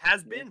game. It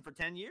has been for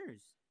 10 years.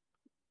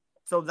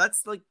 So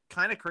that's,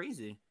 kind of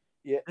crazy.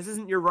 Yeah. This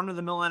isn't your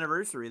run-of-the-mill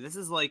anniversary. This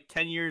is,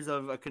 10 years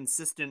of a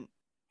consistent,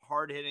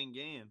 hard-hitting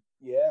game.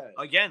 Yeah.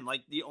 Again,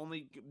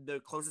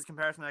 the closest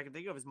comparison I can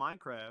think of is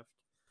Minecraft.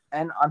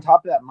 And on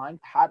top of that, mine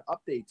had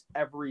updates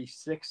every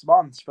 6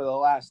 months for the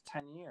last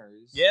 10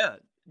 years. Yeah.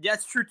 Yeah,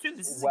 it's true, too.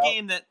 This is a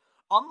game that,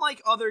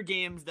 unlike other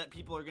games that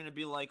people are going to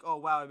be like, oh,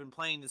 wow, I've been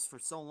playing this for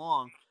so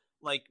long,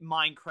 like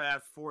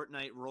Minecraft,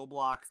 Fortnite,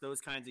 Roblox,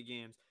 those kinds of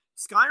games.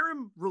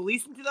 Skyrim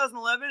released in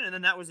 2011, and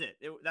then that was it.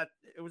 It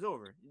was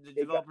over. The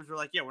developers were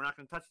like, yeah, we're not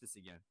going to touch this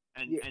again.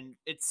 And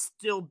it's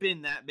still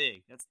been that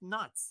big. That's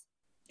nuts.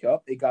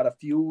 Yep, it got a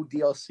few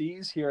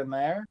DLCs here and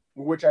there,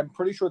 which I'm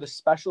pretty sure the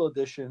special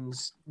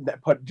editions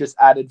that just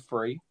added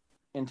free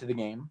into the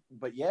game.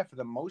 But yeah, for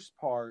the most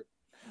part,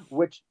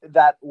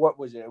 what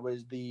was it? It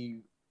was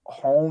the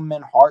Home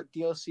and Heart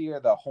DLC or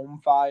the Home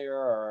Fire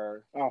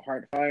or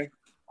Heartfire.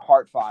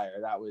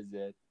 Heartfire, that was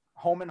it.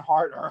 Home and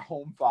Heart or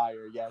Home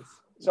Fire, yes.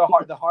 So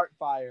the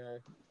Heartfire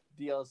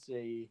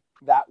DLC,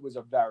 that was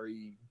a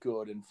very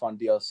good and fun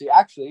DLC.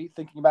 Actually,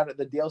 thinking about it,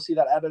 the DLC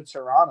that added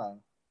Serana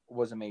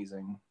was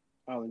amazing.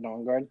 Oh, the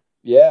Dawn Guard?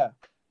 Yeah.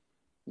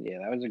 Yeah,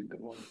 that was a good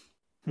one.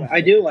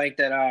 I do like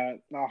that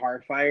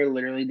Heartfire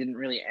literally didn't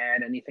really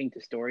add anything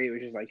to story. It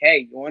was just like,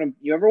 hey,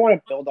 you ever want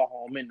to build a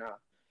home in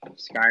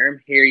Skyrim?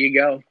 Here you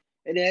go.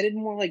 It added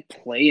more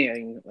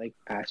playing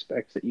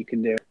aspects that you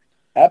can do.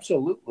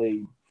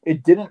 Absolutely.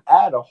 It didn't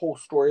add a whole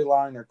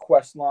storyline or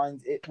quest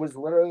lines. It was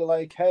literally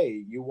like,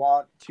 hey, you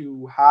want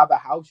to have a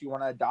house, you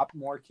want to adopt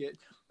more kids.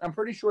 I'm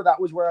pretty sure that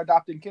was where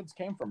adopting kids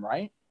came from,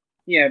 right?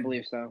 Yeah, I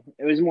believe so.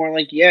 It was more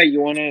like, yeah, you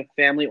want a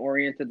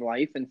family-oriented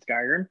life in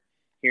Skyrim?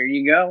 Here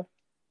you go.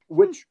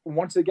 Which,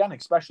 once again,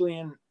 especially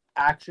in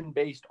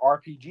action-based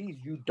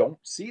RPGs, you don't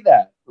see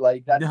that.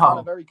 That's not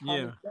a very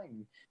common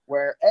thing.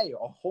 Where, a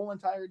whole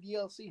entire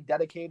DLC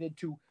dedicated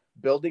to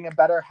building a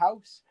better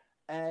house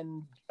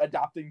and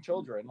adopting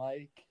children.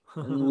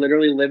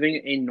 Literally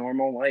living a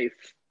normal life.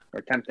 Or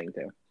attempting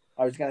to.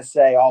 I was going to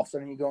say, all of a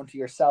sudden you go into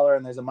your cellar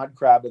and there's a mud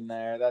crab in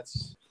there.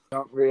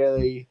 Don't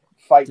really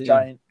fight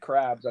giant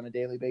crabs on a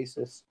daily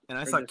basis. And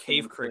I thought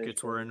cave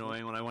crickets were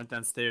annoying when I went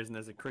downstairs and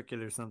there's a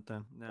cricket or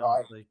something.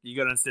 Now you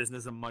go downstairs and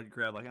there's a mud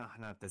crab,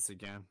 not this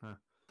again.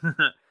 Huh?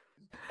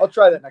 I'll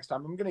try that next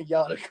time. I'm going to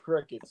yell at a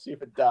cricket, see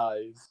if it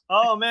dies.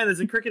 Oh man, there's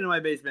a cricket in my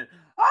basement.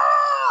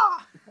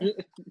 Ah!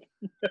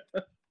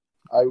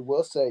 I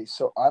will say,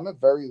 so I'm a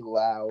very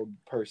loud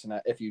person,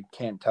 if you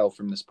can't tell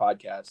from this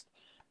podcast.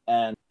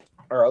 And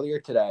earlier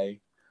today,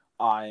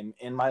 I'm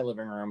in my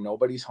living room.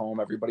 Nobody's home.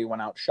 Everybody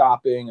went out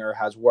shopping or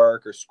has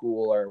work or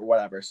school or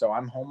whatever. So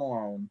I'm home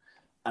alone.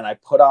 And I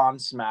put on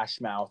Smash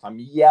Mouth. I'm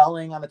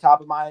yelling on the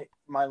top of my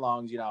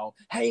lungs,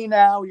 hey,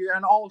 now you're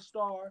an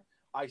all-star.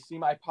 I see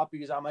my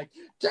puppies. I'm like,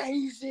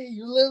 Daisy,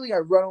 Lily. I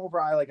run over.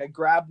 I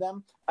grab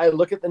them. I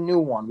look at the new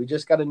one. We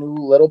just got a new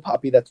little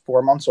puppy that's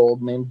 4 months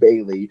old named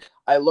Bailey.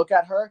 I look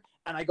at her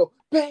and I go,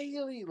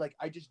 Bailey.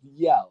 I just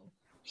yell.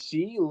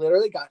 She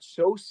literally got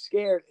so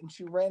scared and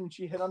she ran and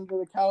she hid under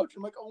the couch.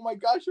 I'm like, oh my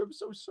gosh, I'm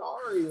so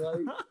sorry.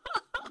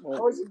 I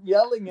wasn't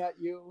yelling at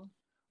you.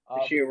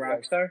 Is she a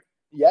rock star?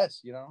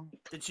 Yes,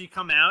 Did she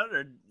come out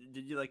or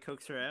did you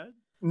coax her out?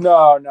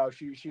 No,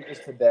 she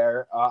just hid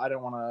there. I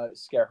didn't want to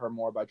scare her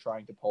more by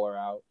trying to pull her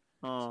out.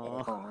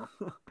 Oh.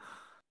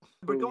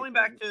 But going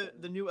back to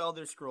the new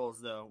Elder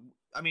Scrolls, though,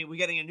 I mean, we're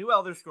getting a new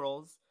Elder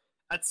Scrolls.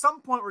 At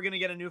some point, we're going to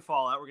get a new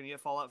Fallout. We're going to get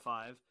Fallout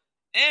 5.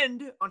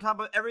 And on top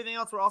of everything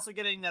else, we're also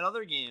getting that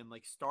other game,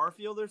 like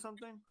Starfield or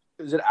something.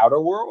 Is it Outer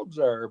Worlds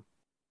or?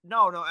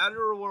 No,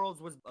 Outer Worlds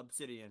was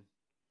Obsidian.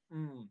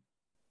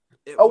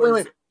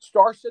 Wait.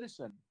 Star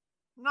Citizen.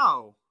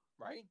 No.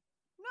 Right?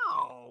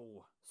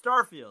 No.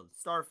 Starfield.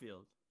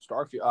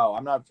 Oh,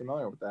 I'm not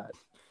familiar with that.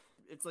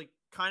 It's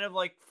kind of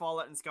like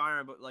Fallout and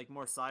Skyrim, but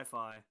more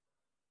sci-fi.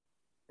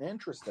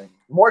 Interesting.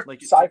 More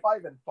sci-fi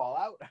than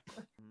Fallout?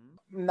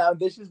 Now,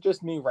 this is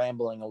just me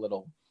rambling a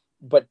little.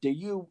 But do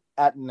you,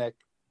 Nick,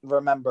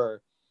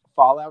 remember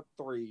Fallout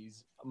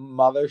 3's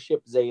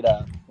Mothership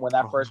Zeta when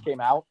that first came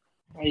out?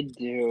 I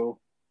do.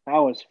 That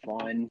was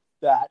fun.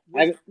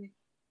 I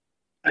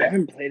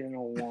haven't played in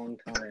a long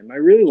time. I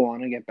really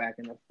want to get back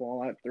into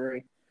Fallout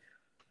 3.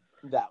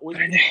 That was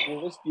the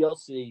coolest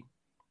DLC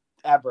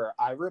ever.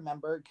 I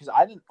remember, because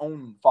I didn't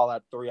own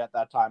Fallout 3 at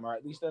that time, or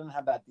at least I didn't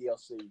have that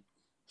DLC.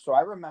 So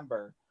I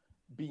remember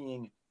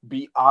being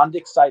beyond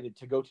excited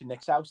to go to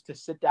Nick's house to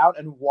sit down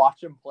and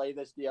watch him play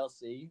this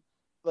DLC.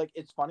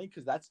 It's funny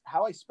because that's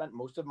how I spent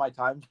most of my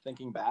time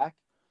thinking back,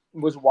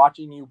 was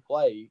watching you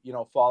play,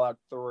 Fallout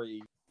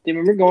 3. Do you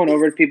remember going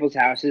over to people's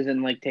houses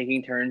and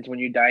taking turns when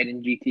you died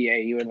in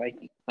GTA? You would like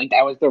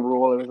that was the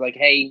rule. It was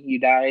hey, you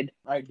died.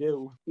 I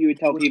do. You would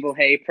tell people,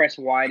 hey, press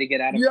Y to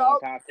get out of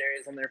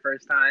helicopters on their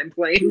first time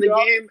playing the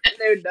game, and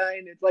they would die.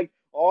 And it's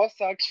oh,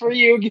 sucks for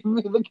you. Give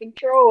me the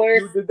controller.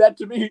 You did that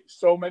to me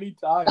so many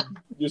times.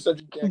 You're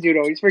such a dick. You'd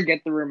always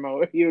forget the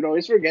remote. You would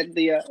always forget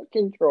the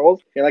controls.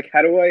 You're like,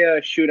 how do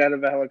I shoot out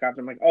of a helicopter?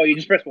 I'm like, oh, you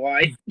just press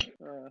Y.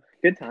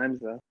 Good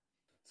times though.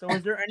 So,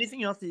 is there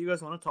anything else that you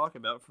guys want to talk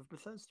about for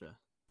Bethesda?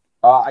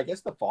 I guess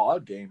the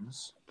Fallout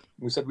games.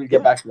 We said we'd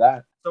get back to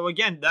that. So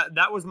again,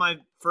 that was my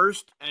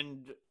first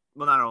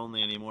not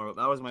only anymore, but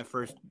that was my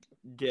first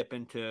dip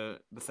into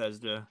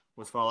Bethesda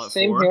was Fallout 4.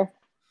 Same here.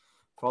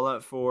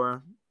 Fallout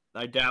 4.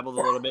 I dabbled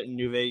a little bit in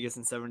New Vegas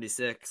in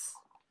 76.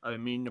 I've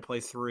been meaning to play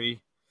 3.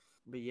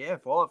 But yeah,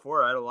 Fallout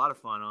 4 I had a lot of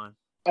fun on.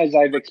 As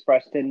I've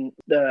expressed in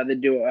the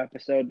duo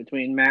episode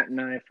between Matt and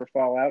I for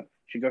Fallout. You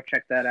should go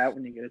check that out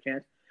when you get a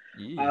chance.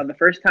 Yeah. The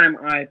first time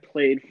I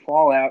played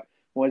Fallout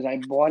was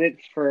I bought it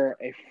for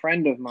a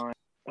friend of mine.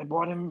 I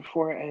bought him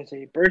for it as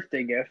a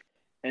birthday gift,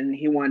 and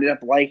he wound up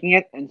liking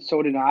it, and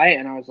so did I,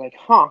 and I was like,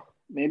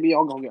 maybe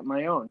I'll go get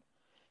my own.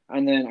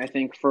 And then I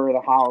think for the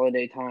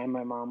holiday time,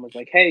 my mom was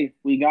like, hey,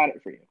 we got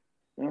it for you.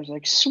 And I was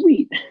like,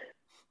 sweet.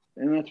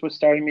 And that's what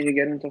started me to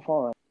get into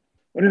Fallout.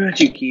 What about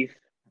you, Keith?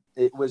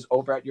 It was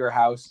over at your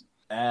house,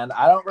 and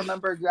I don't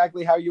remember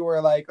exactly how you were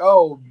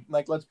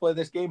let's play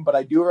this game, but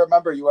I do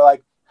remember you were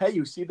like, hey,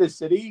 you see this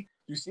city?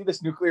 You see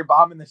this nuclear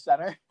bomb in the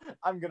center?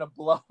 I'm going to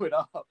blow it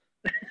up.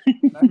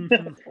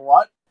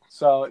 What?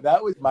 So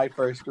that was my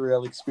first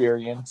real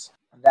experience.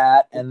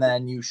 That, and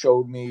then you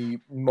showed me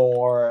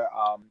more,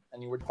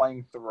 and you were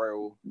playing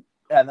through,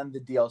 and then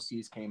the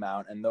DLCs came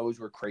out, and those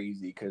were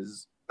crazy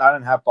because I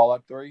didn't have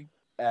Fallout 3.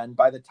 And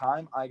by the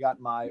time I got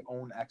my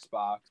own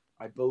Xbox,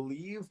 I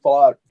believe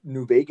Fallout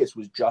New Vegas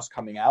was just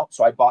coming out,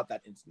 so I bought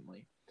that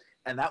instantly.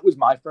 And that was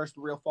my first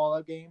real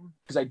Fallout game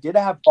because I did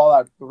have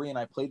Fallout 3 and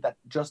I played that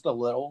just a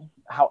little.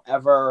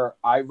 However,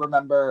 I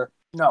remember,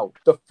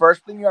 the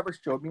first thing you ever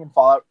showed me in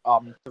Fallout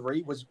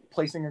 3 was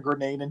placing a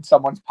grenade in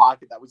someone's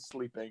pocket that was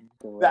sleeping.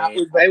 That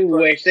was I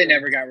wish they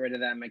never got rid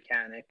of that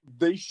mechanic.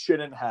 They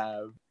shouldn't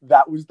have.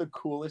 That was the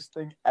coolest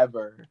thing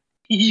ever.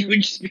 You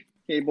would just be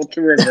able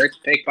to reverse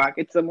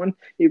pickpocket someone.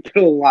 You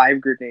put a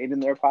live grenade in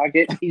their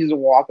pocket. You just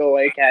walk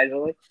away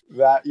casually.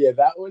 That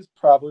was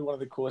probably one of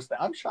the coolest things.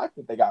 I'm shocked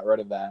that they got rid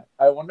of that.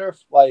 I wonder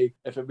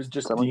if it was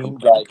just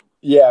deemed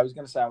I was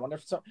gonna say I wonder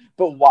if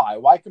but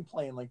why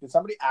complain? Did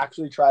somebody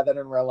actually try that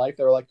in real life?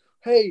 They were like,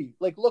 hey,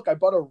 look, I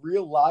bought a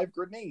real live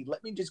grenade,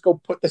 let me just go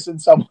put this in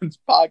someone's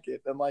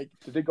pocket. And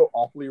did it go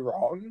awfully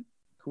wrong?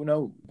 Who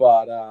knows?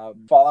 But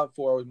Fallout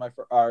 4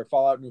 was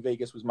Fallout New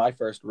Vegas was my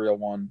first real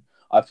one.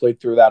 I played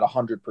through that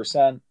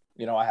 100%.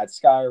 I had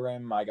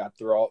Skyrim. I got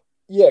through all.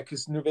 Yeah,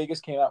 because New Vegas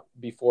came out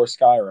before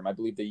Skyrim. I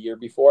believe the year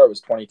before, it was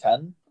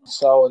 2010.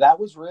 So that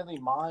was really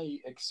my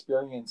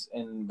experience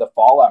in the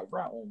Fallout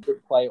realm. I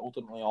play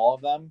ultimately all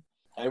of them.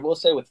 I will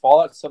say with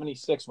Fallout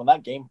 76, when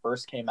that game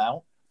first came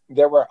out,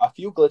 there were a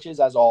few glitches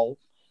as all.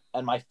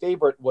 And my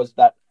favorite was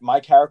that my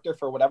character,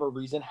 for whatever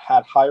reason,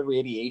 had high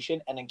radiation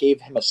and it gave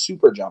him a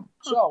super jump.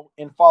 So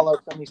in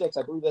Fallout 76,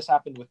 I believe this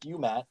happened with you,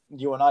 Matt,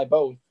 you and I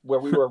both, where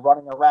we were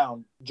running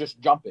around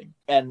just jumping.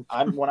 And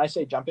when I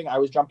say jumping, I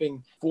was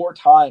jumping 4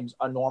 times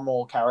a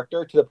normal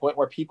character to the point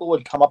where people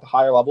would come up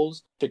higher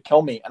levels to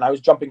kill me. And I was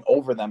jumping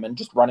over them and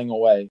just running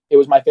away. It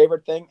was my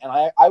favorite thing. And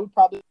I would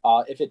probably,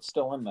 if it's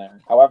still in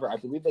there. However, I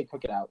believe they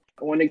took it out.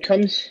 When it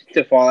comes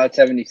to Fallout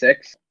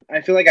 76, I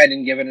feel like I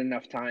didn't give it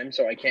enough time,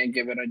 so I can't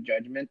give it a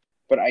judgment.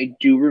 But I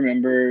do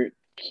remember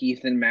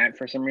Keith and Matt,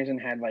 for some reason,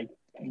 had like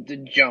the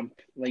jump.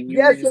 Like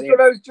Yes, that's what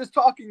I was just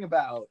talking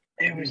about.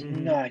 It was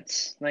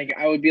nuts. Like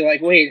I would be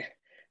like, wait,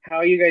 how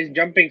are you guys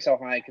jumping so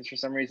high? Because for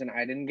some reason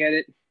I didn't get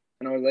it,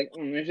 and I was like,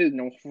 this is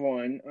no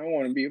fun. I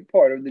want to be a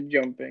part of the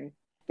jumping.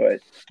 But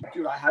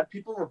dude, I had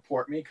people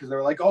report me because they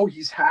were like, "Oh,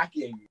 he's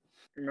hacking."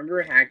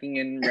 Remember hacking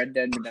in Red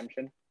Dead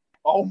Redemption?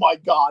 Oh my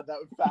god, that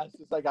was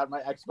fastest I got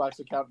my Xbox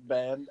account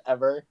banned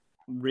ever.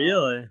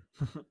 Really?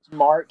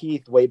 Smart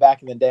Keith, way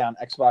back in the day on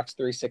Xbox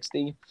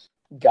 360,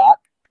 got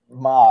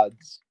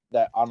mods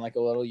that on like a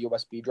little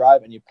USB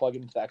drive, and you plug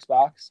it into the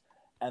Xbox.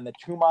 And the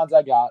 2 mods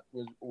I got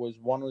was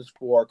one was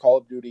for Call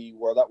of Duty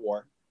World at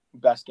War,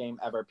 best game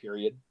ever,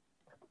 period,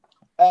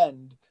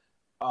 and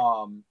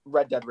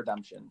Red Dead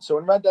Redemption. So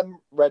in Red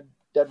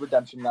Dead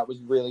Redemption, that was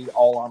really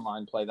all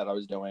online play that I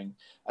was doing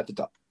at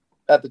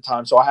the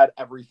time. So I had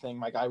everything.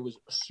 My guy was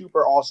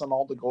super awesome.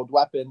 All the gold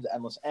weapons,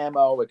 endless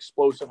ammo,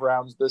 explosive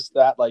rounds, this,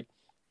 that, like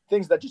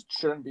things that just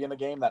shouldn't be in the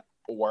game that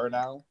were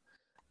now.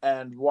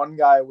 And one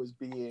guy was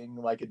being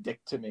like a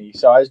dick to me.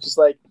 So I was just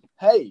like,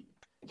 hey,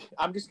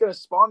 I'm just going to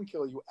spawn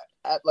kill you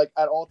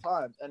at all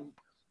times. And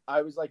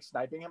I was like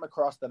sniping him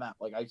across the map.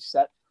 Like I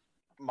set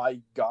my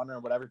gun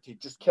or whatever to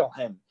just kill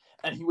him.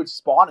 And he would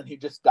spawn and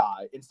he'd just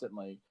die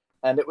instantly.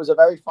 And it was a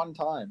very fun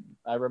time.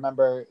 I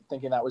remember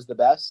thinking that was the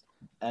best.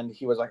 And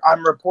he was like,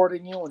 I'm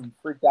reporting you. And he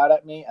freaked out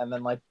at me. And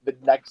then like the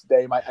next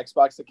day, my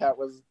Xbox account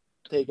was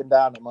taken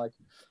down. I'm like,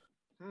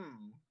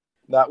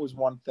 that was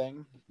one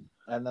thing.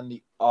 And then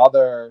the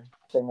other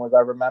thing was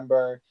I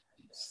remember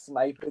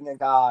sniping a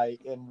guy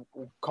in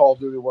Call of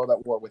Duty World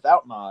at War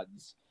without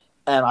mods.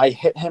 And I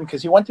hit him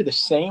because he went to the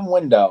same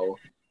window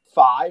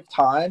 5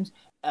 times.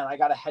 And I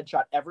got a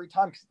headshot every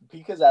time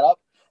because that up.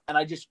 And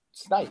I just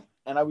sniped.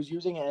 And I was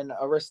using it in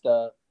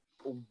Arista,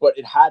 but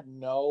it had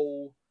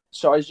no...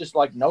 So I was just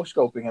like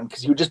no-scoping him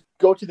because he would just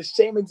go to the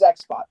same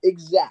exact spot.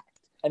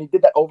 And he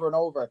did that over and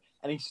over.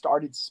 And he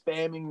started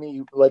spamming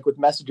me like with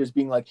messages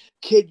being like,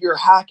 kid, you're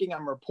hacking.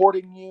 I'm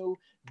reporting you.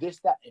 This,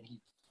 that. And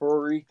he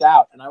freaked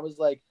out. And I was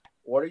like,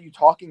 what are you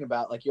talking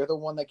about? Like, you're the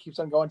one that keeps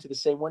on going to the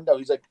same window.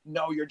 He's like,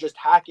 no, you're just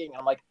hacking.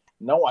 I'm like,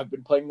 no, I've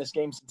been playing this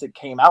game since it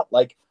came out.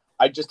 Like,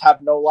 I just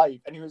have no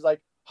life. And he was like,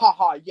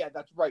 haha, yeah,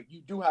 that's right.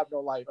 You do have no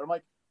life. And I'm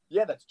like,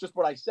 yeah, that's just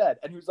what I said.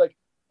 And he was like,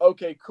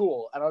 okay,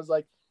 cool. And I was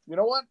like, you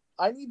know what?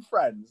 I need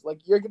friends.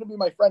 Like, you're going to be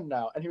my friend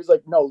now. And he was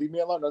like, no, leave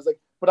me alone. And I was like,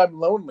 but I'm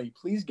lonely.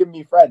 Please give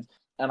me friends.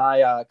 And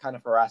I kind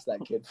of harassed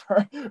that kid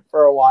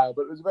for a while,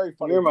 but it was very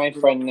funny. You're my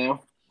friend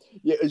now.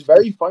 Yeah, it was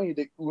very funny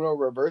to Uno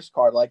reverse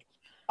card. Like,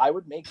 I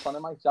would make fun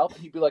of myself,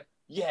 and he'd be like,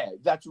 yeah,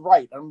 that's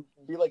right. And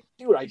I'd be like,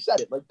 dude, I said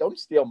it. Like, don't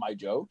steal my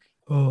joke.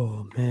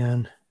 Oh,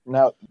 man.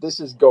 Now,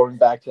 this is going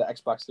back to the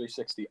Xbox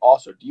 360.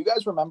 Also, do you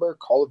guys remember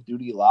Call of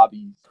Duty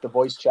lobbies, the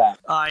voice chat?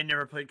 I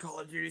never played Call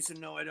of Duty, so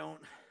no, I don't.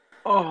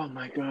 Oh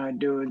my god,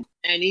 dude.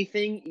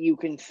 Anything you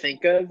can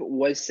think of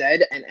was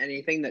said, and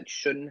anything that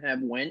shouldn't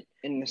have went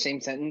in the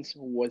same sentence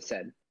was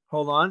said.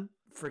 Hold on.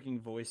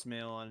 Freaking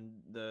voicemail on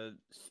the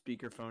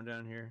speakerphone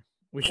down here.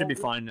 We should be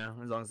fine now,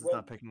 as long as it's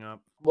not picking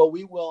up. Well,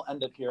 we will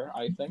end it here,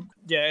 I think.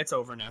 Yeah, it's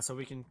over now, so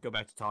we can go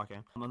back to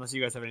talking. Unless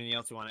you guys have anything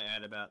else you want to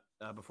add about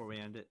before we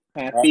end it.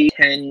 Happy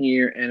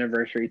 10-year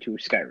anniversary to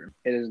Skyrim.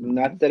 It is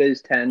nuts that it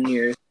is 10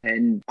 years,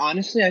 and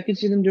honestly, I could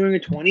see them doing a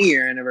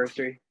 20-year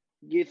anniversary.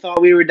 You thought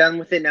we were done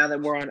with it now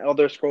that we're on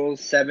Elder Scrolls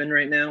 7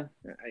 right now?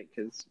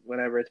 Because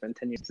whatever, it's been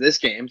 10 years to this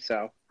game,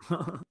 so...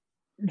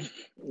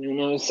 You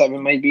know,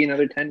 7 might be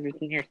another 10,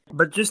 15 years.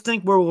 But just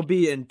think where we'll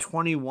be in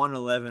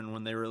 2111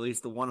 when they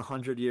release the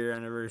 100-year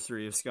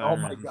anniversary of Skyrim. Oh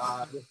my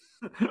god.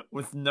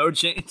 With no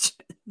changes.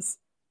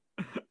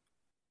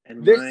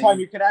 And this time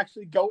you can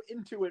actually go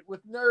into it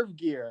with nerve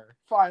gear.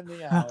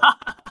 Finally out.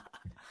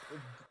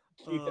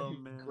 Keep it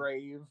in the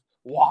grave.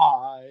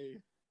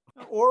 Why?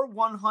 Or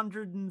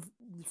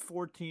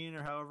 114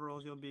 or however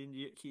old you'll be in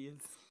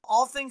Kiev.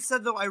 All things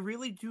said, though, I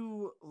really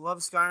do love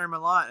Skyrim a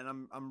lot, and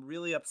I'm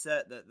really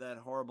upset that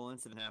horrible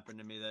incident happened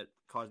to me that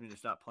caused me to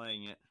stop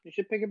playing it. You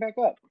should pick it back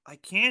up. I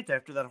can't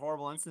after that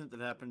horrible incident that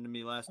happened to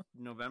me last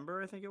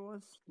November, I think it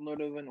was.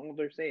 Load of an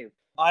older save.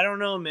 I don't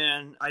know,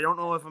 man. I don't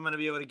know if I'm going to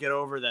be able to get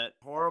over that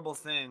horrible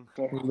thing.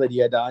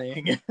 Lydia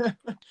dying.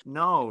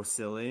 No,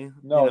 silly.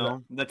 No, you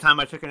know, the time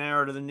I took an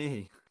arrow to the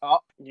knee. Oh,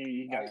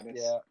 you got this.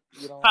 Yeah,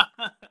 you don't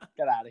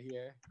get out of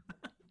here.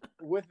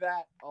 with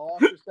that, I'll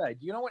also say,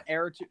 do you know what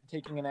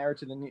taking an arrow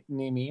to the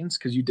knee means?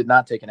 Because you did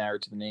not take an arrow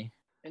to the knee.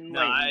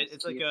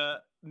 It's like a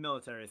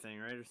military thing,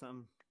 right, or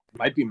something.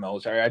 Might be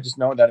military. I just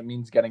know that it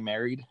means getting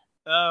married.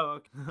 Oh,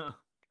 okay.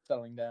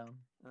 Settling down.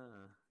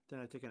 Then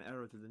I took an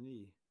arrow to the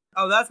knee.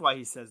 Oh, that's why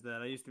he says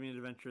that. I used to be an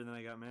adventurer, and then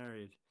I got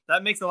married.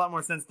 That makes a lot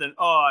more sense than,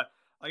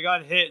 I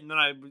got hit, and then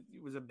I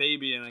was a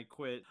baby, and I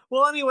quit.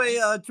 Well, anyway,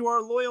 to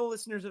our loyal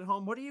listeners at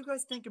home, what do you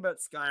guys think about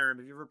Skyrim?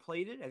 Have you ever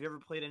played it? Have you ever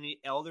played any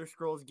Elder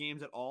Scrolls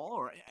games at all,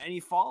 or any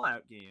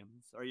Fallout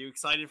games? Are you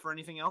excited for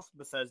anything else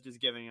besides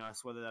just giving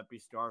us, whether that be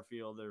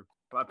Starfield or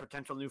a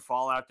potential new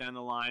Fallout down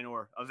the line,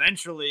 or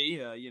eventually,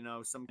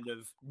 some kind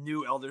of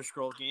new Elder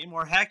Scrolls game,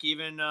 or heck,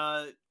 even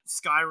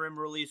Skyrim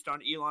released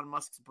on Elon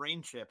Musk's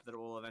brain chip that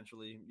will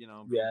eventually, be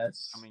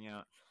coming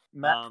out.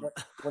 Matt,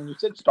 when you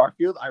said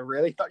Starfield, I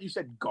really thought you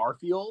said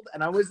Garfield,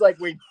 and I was like,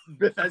 "Wait,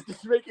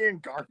 Bethesda's making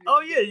Garfield?" Oh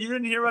yeah, you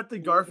didn't hear about the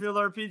Garfield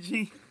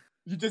RPG?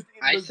 You just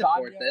I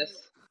support this.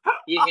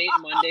 You hate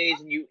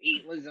Mondays and you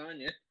eat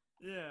lasagna.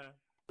 Yeah.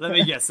 Let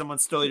me guess, someone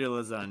stole your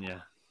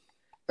lasagna.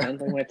 Sounds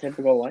like my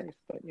typical life,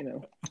 but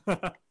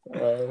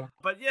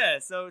But yeah,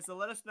 so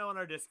let us know on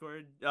our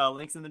Discord.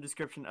 Links in the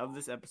description of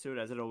this episode,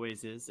 as it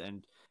always is,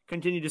 and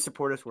continue to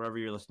support us wherever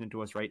you're listening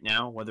to us right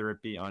now, whether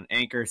it be on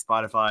Anchor,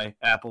 Spotify,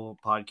 Apple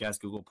Podcasts,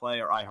 Google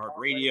Play, or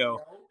iHeartRadio,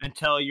 and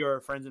tell your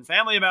friends and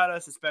family about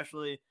us,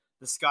 especially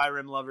the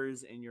Skyrim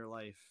lovers in your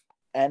life.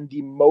 And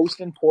the most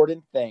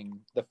important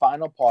thing, the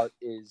final part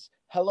is,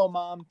 hello,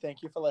 Mom.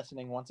 Thank you for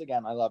listening. Once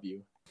again, I love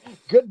you.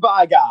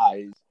 Goodbye,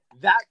 guys.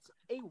 That's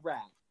a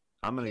wrap.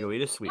 I'm going to go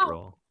eat a sweet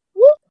roll.